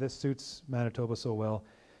why this suits Manitoba so well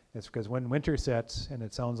is because when winter sets, and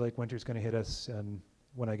it sounds like winter's going to hit us and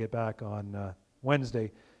when I get back on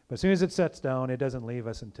Wednesday. But as soon as it sets down, it doesn't leave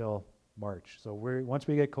us until March. So once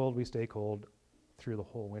we get cold, we stay cold through the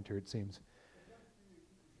whole winter, it seems.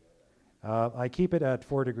 I keep it at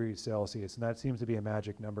 4 degrees Celsius, and that seems to be a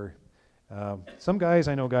magic number. Some guys,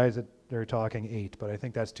 I know guys that they're talking 8, but I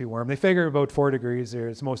think that's too warm. They figure about 4 degrees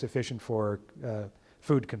it's most efficient for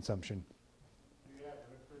food consumption. Do you have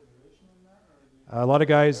refrigeration in that? Or A lot of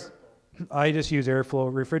guys, I just use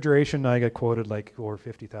airflow. Refrigeration, I get quoted like over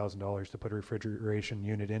 $50,000 to put a refrigeration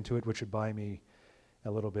unit into it, which would buy me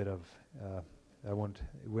a little bit of, I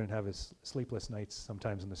wouldn't have as sleepless nights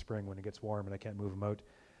sometimes in the spring when it gets warm and I can't move them out.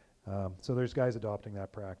 So there's guys adopting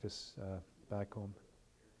that practice back home.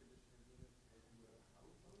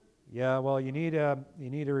 Yeah, well, you need a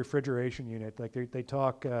refrigeration unit. Like they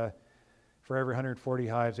talk for every 140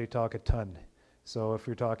 hives, they talk a ton. So if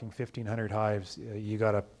you're talking 1,500 hives,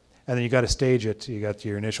 and then you got to stage it. You got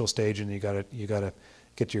your initial stage, and you got to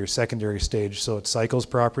get your secondary stage so it cycles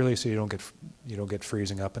properly, so you don't get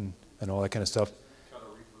freezing up and all that kind of stuff.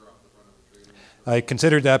 I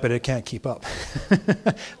considered that, but it can't keep up.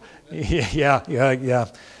 Yeah.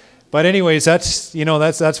 But anyways, that's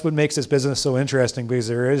what makes this business so interesting, because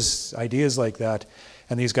there is ideas like that,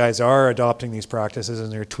 and these guys are adopting these practices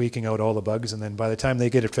and they're tweaking out all the bugs, and then by the time they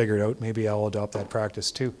get it figured out, maybe I'll adopt that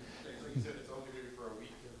practice too.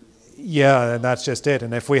 Yeah, and that's just it.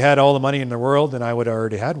 And if we had all the money in the world, then I would have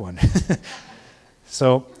already had one.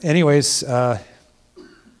 So anyways, so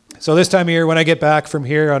this time of year, when I get back from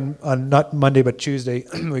here on not Monday but Tuesday,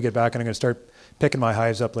 we get back and I'm going to start picking my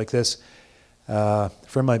hives up like this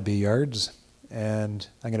from my bee yards. And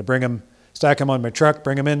I'm going to stack them on my truck,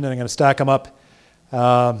 bring them in, and I'm going to stack them up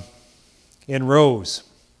in rows.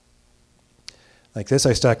 Like this,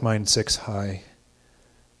 I stack mine 6 high.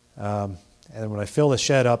 And when I fill the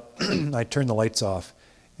shed up, I turn the lights off.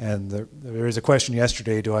 And there was a question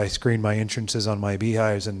yesterday, do I screen my entrances on my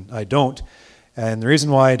beehives? And I don't. And the reason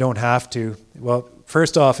why I don't have to, well,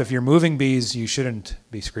 first off, if you're moving bees, you shouldn't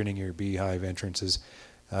be screening your beehive entrances.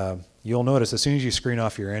 You'll notice as soon as you screen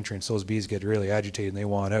off your entrance, those bees get really agitated and they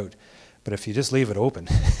want out. But if you just leave it open,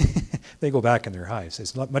 they go back in their hives.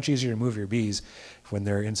 It's not much easier to move your bees when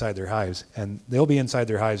they're inside their hives. And they'll be inside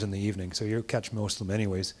their hives in the evening, so you'll catch most of them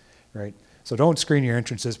anyways, right? So don't screen your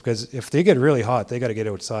entrances, because if they get really hot, they got to get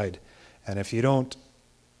outside. And if you don't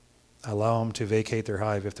allow them to vacate their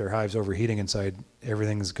hive, if their hive's overheating inside,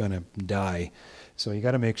 everything's going to die. So you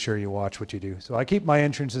got to make sure you watch what you do. So I keep my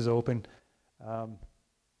entrances open.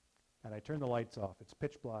 And I turn the lights off. It's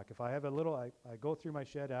pitch black. If I have a little, I go through my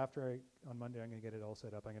shed on Monday, I'm going to get it all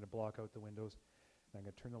set up. I'm going to block out the windows. I'm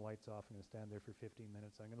going to turn the lights off. I'm going to stand there for 15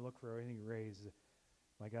 minutes. I'm going to look for any rays.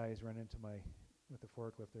 My guys run into with the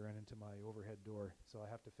forklift, they run into my overhead door. So I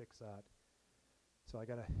have to fix that. So I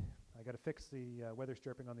got to fix the weather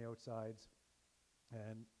stripping on the outsides.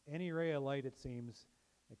 And any ray of light, it seems,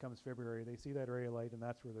 it comes February, they see that ray of light and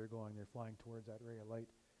that's where they're going. They're flying towards that ray of light.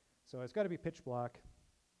 So it's got to be pitch black.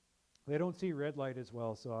 They don't see red light as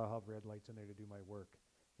well, so I'll have red lights in there to do my work.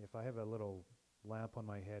 If I have a little lamp on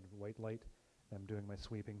my head, white light, and I'm doing my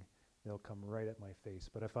sweeping, they'll come right at my face.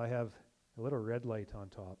 But if I have a little red light on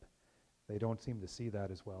top, they don't seem to see that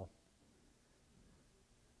as well.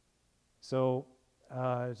 So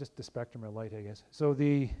just the spectrum of light, I guess. So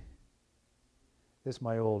this is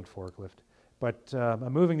my old forklift. But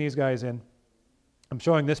I'm moving these guys in. I'm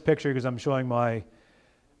showing this picture because I'm showing my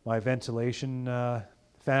ventilation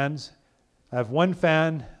fans. I have one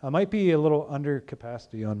fan. I might be a little under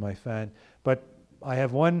capacity on my fan, but I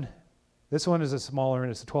have one. This one is a smaller,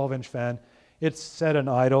 and it's a 12-inch fan. It's set an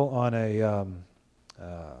idle on a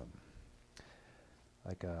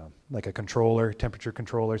like a controller, temperature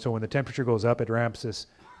controller. So when the temperature goes up, it ramps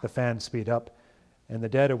the fan speed up. In the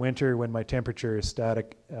dead of winter, when my temperature is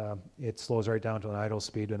static, it slows right down to an idle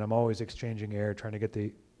speed, and I'm always exchanging air, trying to get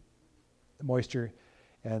the moisture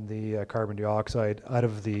and the carbon dioxide out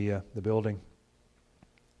of the building.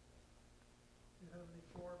 Do you have any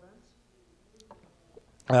floor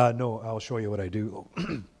vents? No, I'll show you what I do.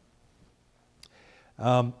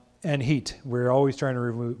 And heat. We're always trying to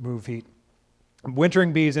remove heat.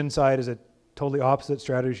 Wintering bees inside is a totally opposite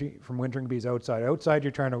strategy from wintering bees outside. Outside, you're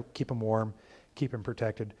trying to keep them warm, keep them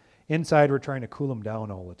protected. Inside, we're trying to cool them down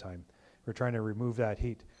all the time. We're trying to remove that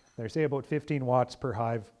heat. They say about 15 watts per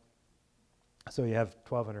hive. So you have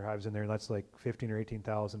 1,200 hives in there, and that's like 15 or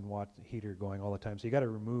 18,000 watt heater going all the time. So you got to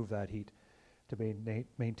remove that heat to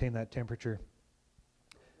maintain that temperature.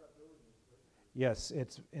 Yes,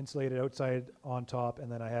 it's insulated outside on top, and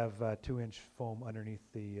then I have 2-inch foam underneath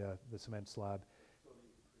the cement slab.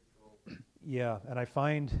 Yeah, and I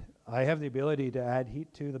find I have the ability to add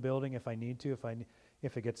heat to the building if I need to,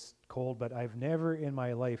 if it gets cold. But I've never in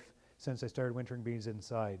my life, since I started wintering bees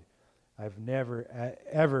inside, I've never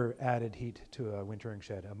ever added heat to a wintering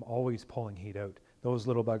shed. I'm always pulling heat out. Those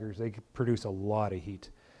little buggers, they produce a lot of heat.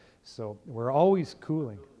 So we're always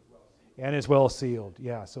cooling. And it's well sealed,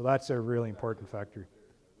 yeah. So that's a really important factor.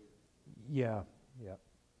 Yeah, yeah.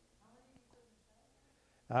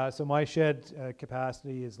 So my shed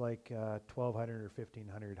capacity is like 1,200 or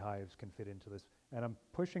 1,500 hives can fit into this. And I'm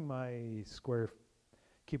pushing my square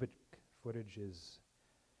cubic footage is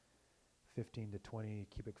 15 to 20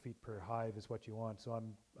 cubic feet per hive is what you want. So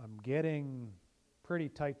I'm getting pretty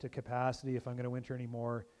tight to capacity. If I'm going to winter any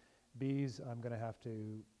more bees, I'm going to have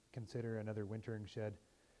to consider another wintering shed.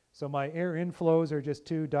 So my air inflows are just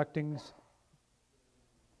 2 ductings.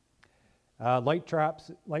 Light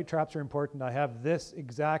traps are important. I have this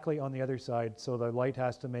exactly on the other side, so the light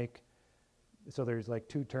has to make, so there's like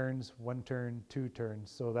 2 turns, 1 turn, 2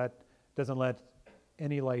 turns. So that doesn't let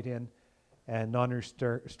any light in, and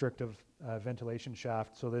non-restrictive ventilation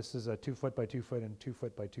shaft. So this is a 2 foot by 2 foot and 2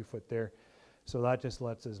 foot by 2 foot there. So that just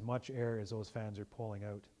lets as much air as those fans are pulling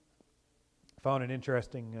out. Found an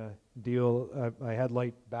interesting deal. I had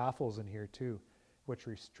light baffles in here too, which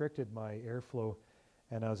restricted my airflow.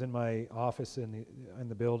 And I was in my office in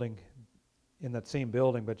the building, in that same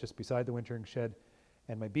building, but just beside the wintering shed.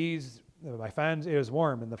 And my bees, my fans, it was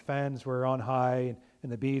warm, and the fans were on high,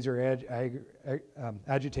 and the bees are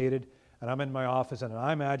agitated. And I'm in my office, and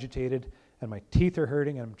I'm agitated, and my teeth are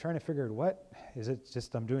hurting, and I'm trying to figure out what is it?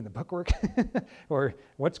 Just I'm doing the bookwork, or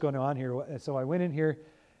what's going on here? So I went in here,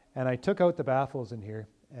 and I took out the baffles in here,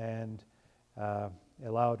 and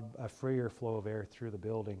allowed a freer flow of air through the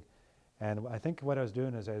building. And I think what I was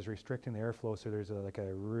doing is I was restricting the airflow, so there's like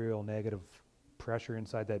a real negative pressure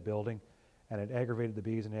inside that building, and it aggravated the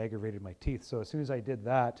bees and aggravated my teeth. So as soon as I did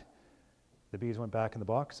that, the bees went back in the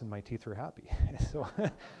box and my teeth were happy. So,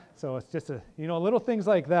 so it's just little things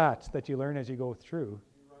like that you learn as you go through.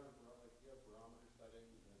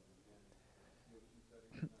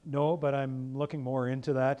 No, but I'm looking more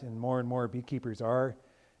into that, and more beekeepers are.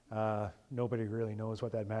 Nobody really knows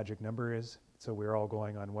what that magic number is, so we're all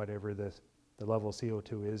going on whatever the level of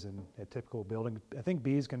CO2 is in a typical building. I think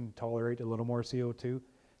bees can tolerate a little more CO2. I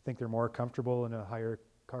think they're more comfortable in a higher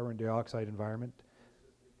carbon dioxide environment.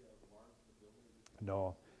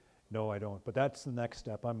 No, I don't. But that's the next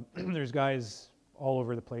step. There's guys all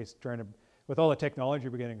over the place trying to, with all the technology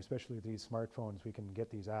we're getting, especially with these smartphones, we can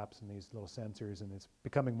get these apps and these little sensors, and it's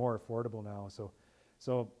becoming more affordable now.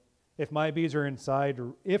 So if my bees are inside,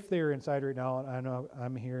 or if they're inside right now, and I know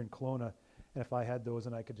I'm here in Kelowna, and if I had those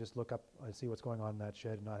and I could just look up and see what's going on in that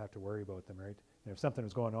shed and not have to worry about them, right? And if something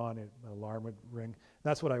was going on, an alarm would ring.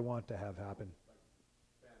 That's what I want to have happen.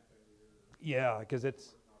 Yeah, because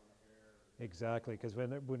it's exactly, because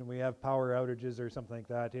when we have power outages or something like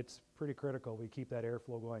that, it's pretty critical. We keep that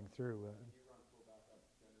airflow going through.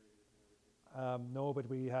 No, but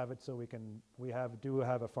we have it so we do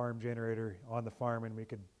have a farm generator on the farm, and we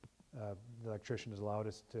could, the electrician has allowed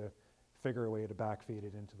us to figure a way to backfeed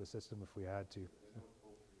it into the system if we had to.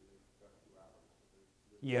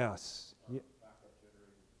 Yes.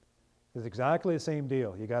 It's exactly the same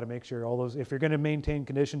deal. You got to make sure all those, if you're going to maintain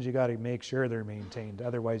conditions, you got to make sure they're maintained.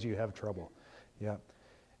 Otherwise, you have trouble. Yeah.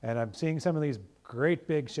 And I'm seeing some of these great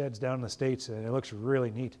big sheds down in the States, and it looks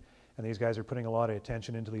really neat. And these guys are putting a lot of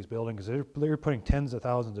attention into these buildings. They're putting tens of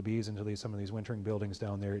thousands of bees into some of these wintering buildings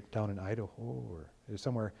down in Idaho or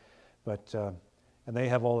somewhere. But and they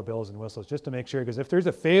have all the bells and whistles just to make sure, because if there's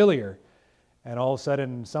a failure and all of a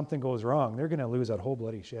sudden something goes wrong, they're going to lose that whole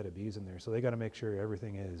bloody shed of bees in there. So they got to make sure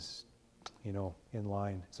everything is, in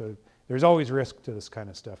line. So there's always risk to this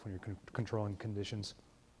kind of stuff when you're controlling conditions.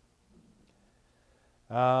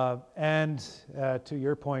 And to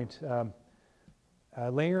your point,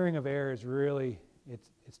 layering of air is really,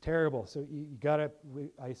 it's terrible. So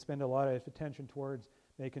I spend a lot of attention towards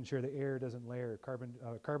making sure the air doesn't layer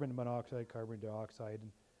carbon monoxide, carbon dioxide,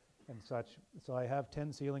 and such. So I have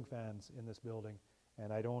 10 ceiling fans in this building,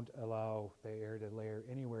 and I don't allow the air to layer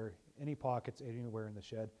anywhere, any pockets anywhere in the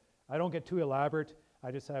shed. I don't get too elaborate.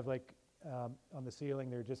 I just have on the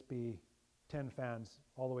ceiling there'd just be 10 fans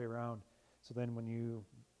all the way around. So then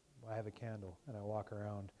I have a candle and I walk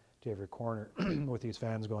around to every corner with these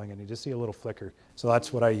fans going, and you just see a little flicker. So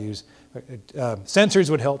that's what I use. Sensors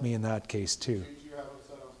would help me in that case too. Do you have it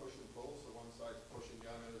set on push and pull, so one side's pushing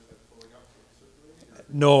down, the other side's pulling up, so it's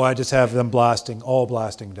circulating? No, I just have them blasting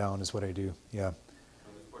down is what I do, yeah. And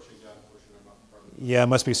it's pushing down and pushing them up in front of them. Yeah, it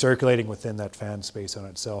must be circulating within that fan space on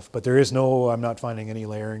itself. But I'm not finding any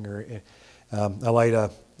layering or, I light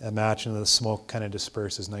a match and the smoke kind of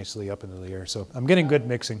disperses nicely up into the air. So I'm getting good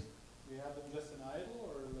mixing. Do you have them just in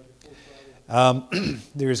idle or like full throttle?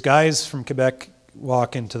 There's guys from Quebec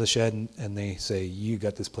walk into the shed and they say, you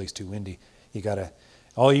got this place too windy.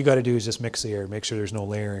 All you gotta do is just mix the air, make sure there's no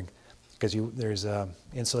layering. Because there's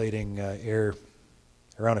insulating air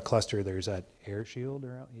around a cluster, there's that air shield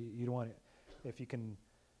around. You don't want it. If you can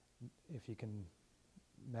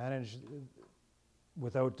manage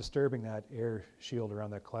without disturbing that air shield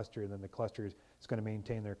around that cluster, then the cluster is going to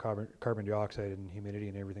maintain their carbon dioxide and humidity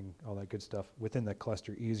and everything, all that good stuff within that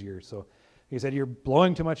cluster easier. So he said, you're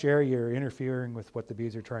blowing too much air, you're interfering with what the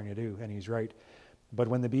bees are trying to do, and he's right. But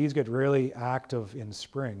when the bees get really active in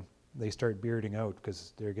spring, they start bearding out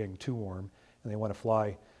because they're getting too warm and they want to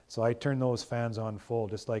fly. So I turn those fans on full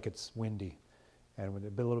just like it's windy. And with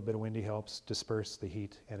a little bit of windy helps disperse the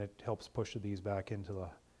heat, and it helps push the bees back into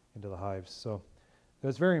the hives. So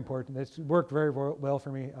it's very important. It's worked very well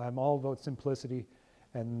for me. I'm all about simplicity,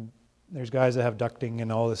 and there's guys that have ducting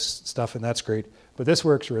and all this stuff, and that's great. But this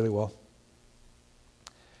works really well.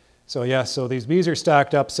 So yeah, so these bees are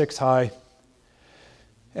stacked up 6 high.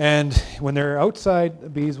 And when they're outside, the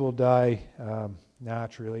bees will die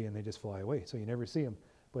naturally, and they just fly away. So you never see them.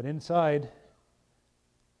 But inside,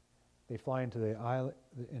 they fly into the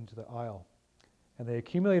aisle, and they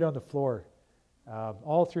accumulate on the floor.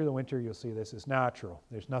 All through the winter, you'll see this is natural.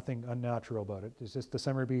 There's nothing unnatural about it. It's just the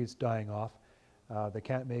summer bees dying off. They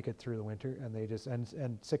can't make it through the winter, and they just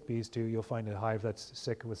and sick bees too. You'll find a hive that's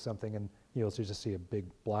sick with something, and you'll just see a big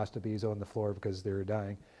blast of bees on the floor because they're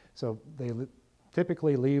dying. So they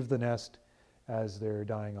typically leave the nest as they're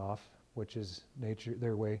dying off, which is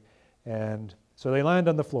their way, and so they land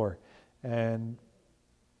on the floor. And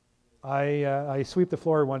I sweep the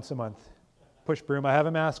floor once a month. Push broom. I have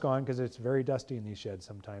a mask on because it's very dusty in these sheds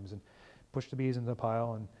sometimes, and push the bees in the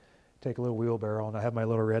pile and take a little wheelbarrow, and I have my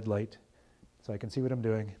little red light so I can see what I'm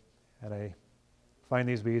doing, and I find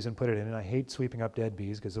these bees and put it in. And I hate sweeping up dead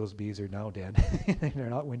bees because those bees are now dead. They're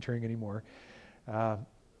not wintering anymore.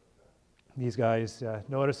 These guys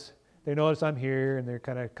notice I'm here, and they're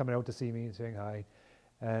kind of coming out to see me and saying hi.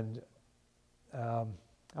 And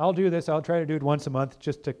I'll do this. I'll try to do it once a month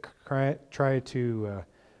just to try to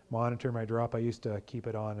monitor my drop. I used to keep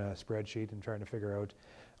it on a spreadsheet and trying to figure out,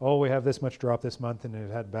 oh, we have this much drop this month, and it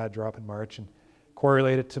had a bad drop in March, and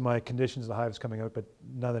correlate it to my conditions of the hives coming out, but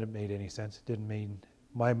none of it made any sense. It didn't mean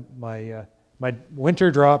my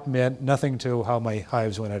winter drop meant nothing to how my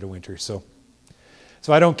hives went out of winter. So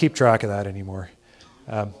I don't keep track of that anymore.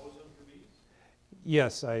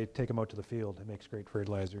 Yes, I take them out to the field. It makes great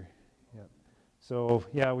fertilizer. Yeah. So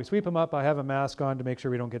yeah, we sweep them up. I have a mask on to make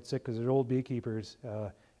sure we don't get sick, because the old beekeepers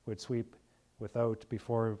would sweep without,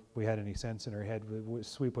 before we had any sense in our head, we would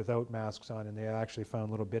sweep without masks on, and they actually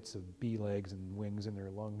found little bits of bee legs and wings in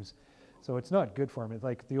their lungs. So it's not good for them. It's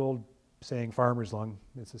like the old saying, farmer's lung.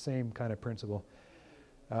 It's the same kind of principle.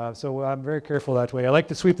 So I'm very careful that way. I like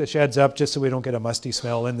to sweep the sheds up just so we don't get a musty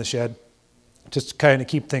smell in the shed, just to kind of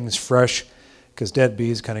keep things fresh, because dead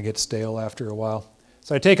bees kind of get stale after a while.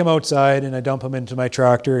 So I take them outside and I dump them into my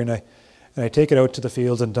tractor, and I take it out to the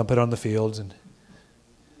fields and dump it on the fields. And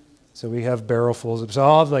so we have barrelfuls. So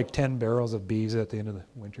I'll have like 10 barrels of bees at the end of the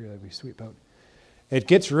winter that we sweep out. It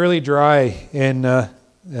gets really dry in the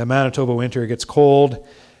Manitoba winter. It gets cold, and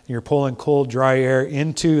you're pulling cold, dry air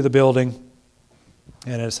into the building,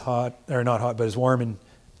 and it's hot, or not hot, but it's warm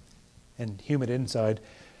and humid inside.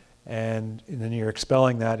 And then you're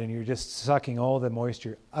expelling that, and you're just sucking all the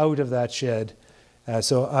moisture out of that shed.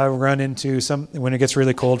 So I run into when it gets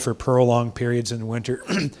really cold for prolonged periods in winter,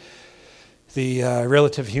 the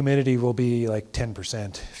relative humidity will be like 10%,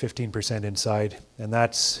 15% inside, and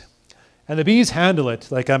the bees handle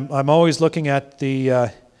it. Like I'm always looking at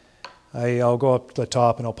I'll go up to the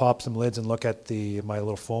top and I'll pop some lids and look at my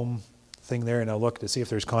little foam thing there, and I'll look to see if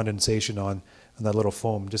there's condensation on that little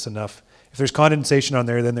foam, just enough. If there's condensation on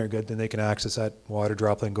there, then they're good. Then they can access that water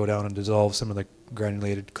droplet and go down and dissolve some of the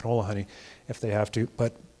granulated canola honey if they have to.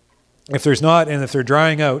 But if there's not, and if they're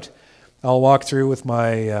drying out, I'll walk through with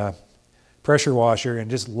my pressure washer and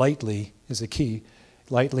just lightly, is the key,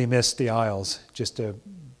 lightly mist the aisles just to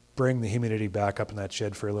bring the humidity back up in that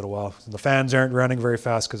shed for a little while. And the fans aren't running very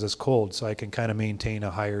fast because it's cold, so I can kind of maintain a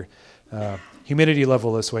higher humidity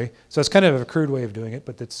level this way. So it's kind of a crude way of doing it,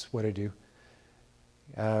 but that's what I do.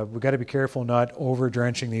 We've got to be careful not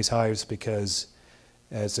over-drenching these hives, because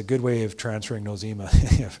it's a good way of transferring nosema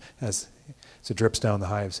as it drips down the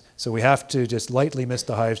hives. So we have to just lightly mist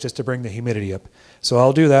the hives just to bring the humidity up. So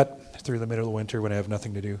I'll do that through the middle of winter when I have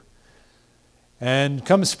nothing to do. And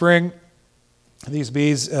come spring, these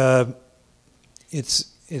bees,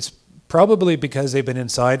 it's probably because they've been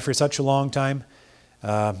inside for such a long time.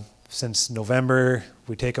 Since November,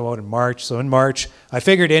 we take them out in March. So in March, I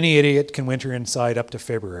figured any idiot can winter inside up to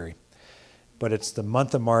February. But it's the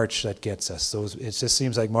month of March that gets us. So it just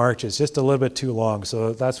seems like March is just a little bit too long.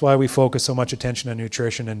 So that's why we focus so much attention on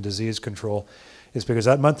nutrition and disease control, is because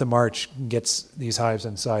that month of March gets these hives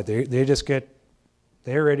inside. They're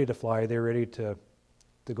ready to fly. They're ready to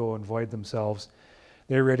go and void themselves.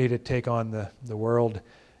 They're ready to take on the world.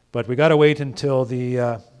 But we got to wait until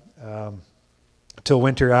till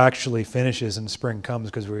winter actually finishes and spring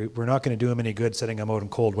comes, because we're not going to do them any good setting them out in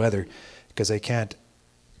cold weather, because they can't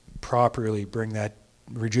properly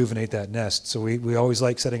rejuvenate that nest. So we always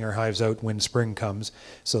like setting our hives out when spring comes,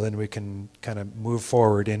 so then we can kind of move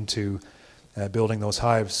forward into building those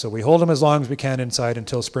hives. So we hold them as long as we can inside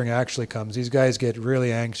until spring actually comes. These guys get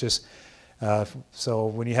really anxious. So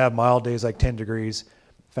when you have mild days like 10 degrees,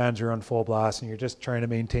 fans are on full blast, and you're just trying to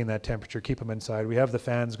maintain that temperature, keep them inside. We have the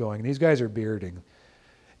fans going. These guys are bearding,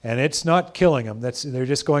 and it's not killing them. They're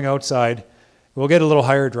just going outside. We'll get a little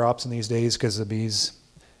higher drops in these days because the bees,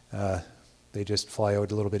 they just fly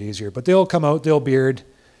out a little bit easier. But they'll come out, they'll beard.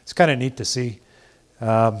 It's kind of neat to see.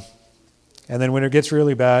 And then when it gets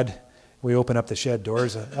really bad, we open up the shed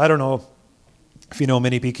doors. I don't know if you know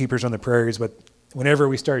many beekeepers on the prairies, but whenever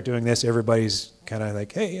we start doing this, everybody's kind of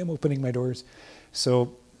like, hey, I'm opening my doors.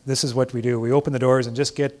 So this is what we do. We open the doors and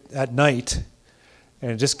just get at night,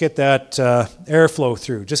 and just get that airflow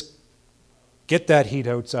through. Just get that heat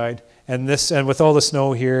outside. And with all the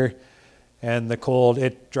snow here and the cold,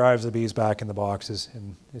 it drives the bees back in the boxes,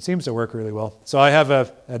 and it seems to work really well. So I have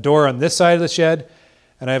a door on this side of the shed,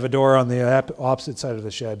 and I have a door on the opposite side of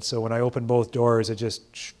the shed. So when I open both doors, it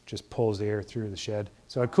just pulls the air through the shed.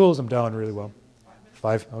 So it cools them down really well.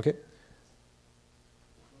 5, okay.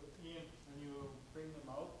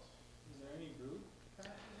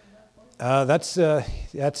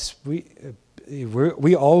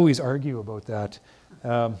 We always argue about that.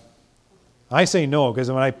 I say no,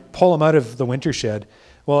 because when I pull them out of the winter shed,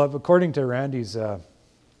 well, according to Randy's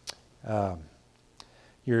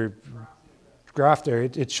your graph there,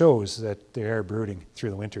 it shows that they are brooding through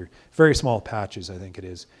the winter. Very small patches, I think it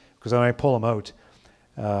is. Because when I pull them out,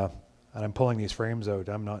 and I'm pulling these frames out,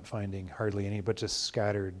 I'm not finding hardly any, but just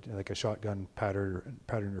scattered like a shotgun pattern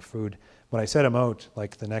or food. When I set them out,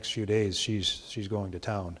 like the next few days, she's going to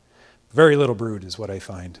town. Very little brood is what I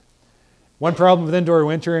find. One problem with indoor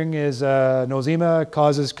wintering is nosema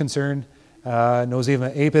causes concern.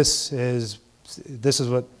 Nosema apis is, this is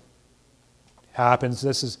what happens.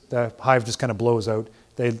 This is, the hive just kind of blows out.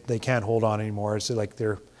 They can't hold on anymore. It's like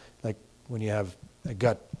they're like when you have a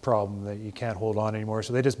gut problem that you can't hold on anymore,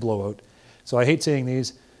 so they just blow out. So I hate seeing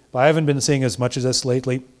these, but I haven't been seeing as much as this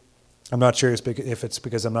lately. I'm not sure if it's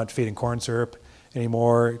because I'm not feeding corn syrup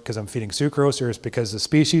anymore, because I'm feeding sucrose, or it's because the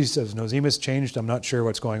species of nosemas changed. I'm not sure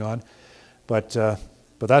what's going on, but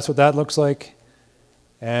that's what that looks like.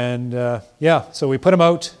 And yeah, so we put them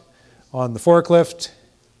out on the forklift.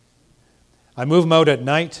 I move them out at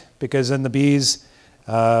night because then the bees,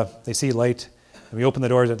 they see light. And we open the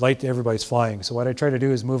doors at light, everybody's flying. So what I try to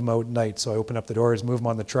do is move them out at night. So I open up the doors, move them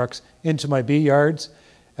on the trucks into my bee yards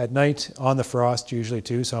at night on the frost usually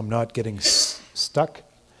too, so I'm not getting stuck.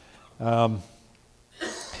 Helps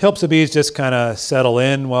the bees just kind of settle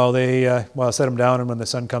in while I set them down, and when the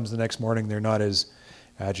sun comes the next morning, they're not as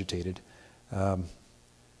agitated.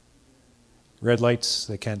 Red lights,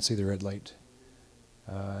 they can't see the red light.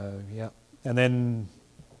 Yeah, and then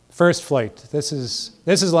first flight. This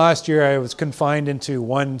is last year. I was confined into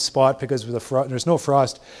one spot because of the there's no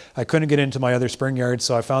frost. I couldn't get into my other spring yard,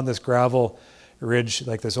 so I found this gravel ridge,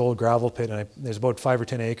 like this old gravel pit, and there's about 5 or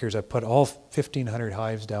 10 acres. I put all 1,500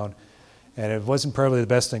 hives down, and it wasn't probably the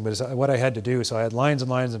best thing, but it's what I had to do. So I had lines and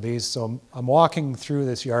lines of bees. So I'm walking through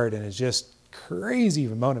this yard, and it's just crazy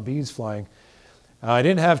amount of bees flying. I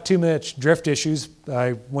didn't have too much drift issues.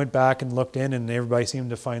 I went back and looked in, and everybody seemed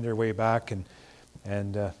to find their way back. And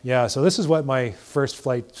yeah, so this is what my first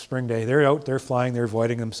flight spring day. They're out, they're flying, they're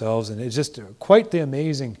avoiding themselves, and it's just quite the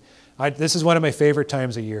amazing. This is one of my favorite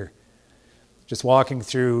times of year. Just walking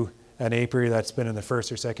through an apiary that's been in the first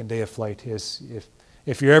or second day of flight. Is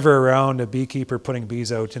if you're ever around a beekeeper putting bees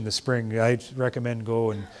out in the spring, I'd recommend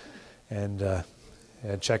go and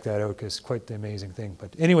check that out, because it's quite the amazing thing.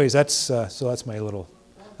 But anyways, that's my little.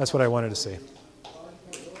 That's what I wanted to say.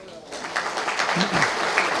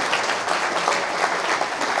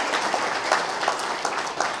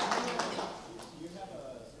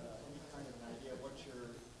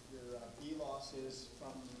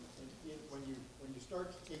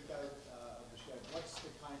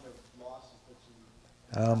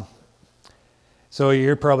 So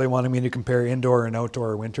you're probably wanting me to compare indoor and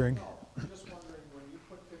outdoor wintering? No, I'm just wondering, when you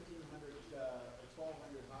put 1,500 or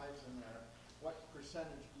 1,200 hives in there, what percentage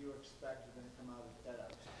do you expect are going to come out as dead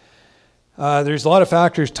outside? There's a lot of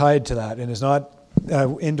factors tied to that, and it's not,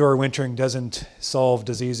 indoor wintering doesn't solve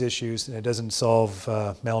disease issues, and it doesn't solve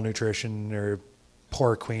malnutrition or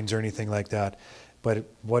poor queens or anything like that. But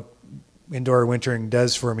what indoor wintering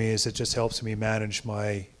does for me is it just helps me manage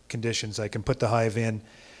my conditions. I can put the hive in,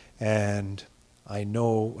 and I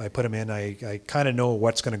know, I put them in, I kind of know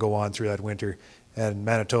what's going to go on through that winter. And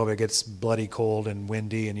Manitoba gets bloody cold and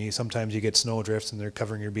windy, and sometimes you get snow drifts and they're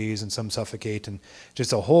covering your bees, and some suffocate, and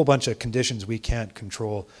just a whole bunch of conditions we can't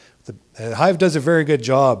control. The hive does a very good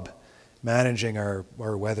job managing our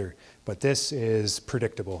weather, but this is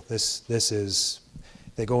predictable. This is,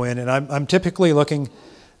 they go in, and I'm typically looking,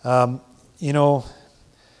 you know,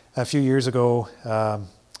 a few years ago,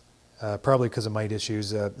 probably because of mite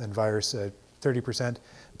issues and virus, 30%,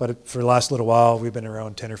 but for the last little while we've been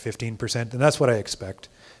around 10 or 15%, and that's what I expect.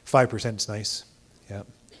 5% is nice. Yeah.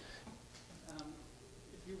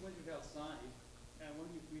 If you wintered outside, when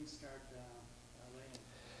do your queens start laying?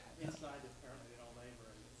 Inside, apparently they don't lay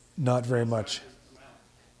very much. Not very much.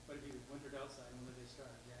 But if you wintered outside, when do they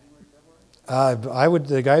start? January, February?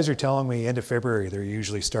 The guys are telling me end of February they're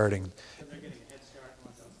usually starting.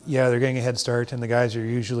 Yeah, they're getting a head start, and the guys are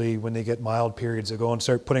usually, when they get mild periods, they go and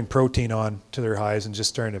start putting protein on to their hives and just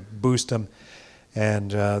starting to boost them.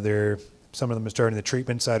 And some of them are starting the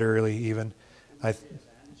treatment side early even.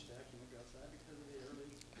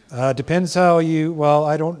 Depends how you, well,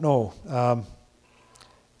 I don't know.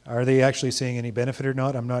 Are they actually seeing any benefit or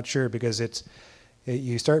not? I'm not sure, because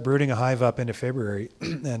you start brooding a hive up into February,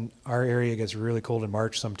 and our area gets really cold in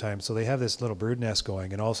March sometimes, so they have this little brood nest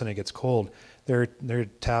going, and all of a sudden it gets cold. Their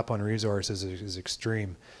tap on resources is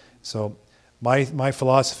extreme. So my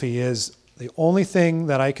philosophy is the only thing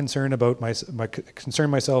that I concern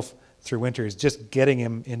myself through winter is just getting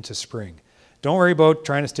him into spring. don't worry about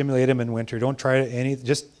trying to stimulate them in winter. Don't try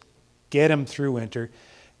just get them through winter,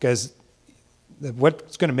 because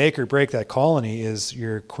what's going to make or break that colony is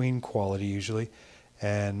your queen quality usually,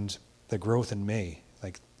 and the growth in May.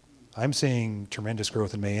 Like, I'm seeing tremendous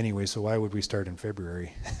growth in May anyway, so why would we start in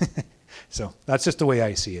February? So that's just the way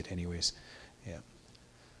I see it anyways. Yeah.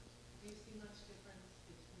 Do you see much difference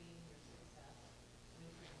between your success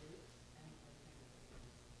wintering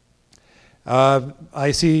roots and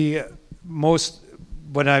I see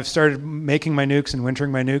when I've started making my nukes and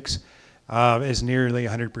wintering my nukes, is nearly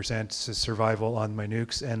 100% survival on my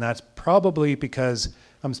nukes, and that's probably because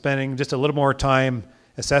I'm spending just a little more time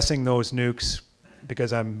assessing those nukes,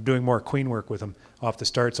 because I'm doing more queen work with them off the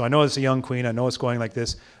start. So I know it's a young queen, I know it's going like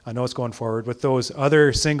this, I know it's going forward. With those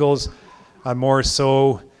other singles, I'm more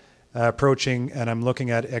so approaching, and I'm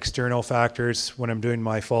looking at external factors when I'm doing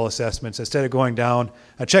my fall assessments. Instead of going down,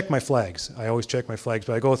 I check my flags. I always check my flags,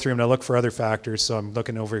 but I go through them and I look for other factors. So I'm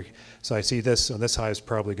looking over, so I see this, so this high is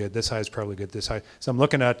probably good, this high is probably good, this high. So I'm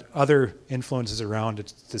looking at other influences around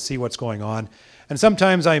it to see what's going on. And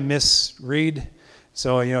sometimes I misread,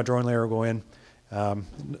 so, drone layer will go in.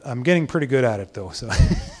 I'm getting pretty good at it though, so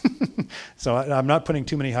so I'm not putting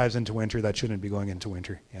too many hives into winter that shouldn't be going into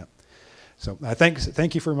winter. Yeah. So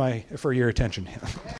thank you for your attention.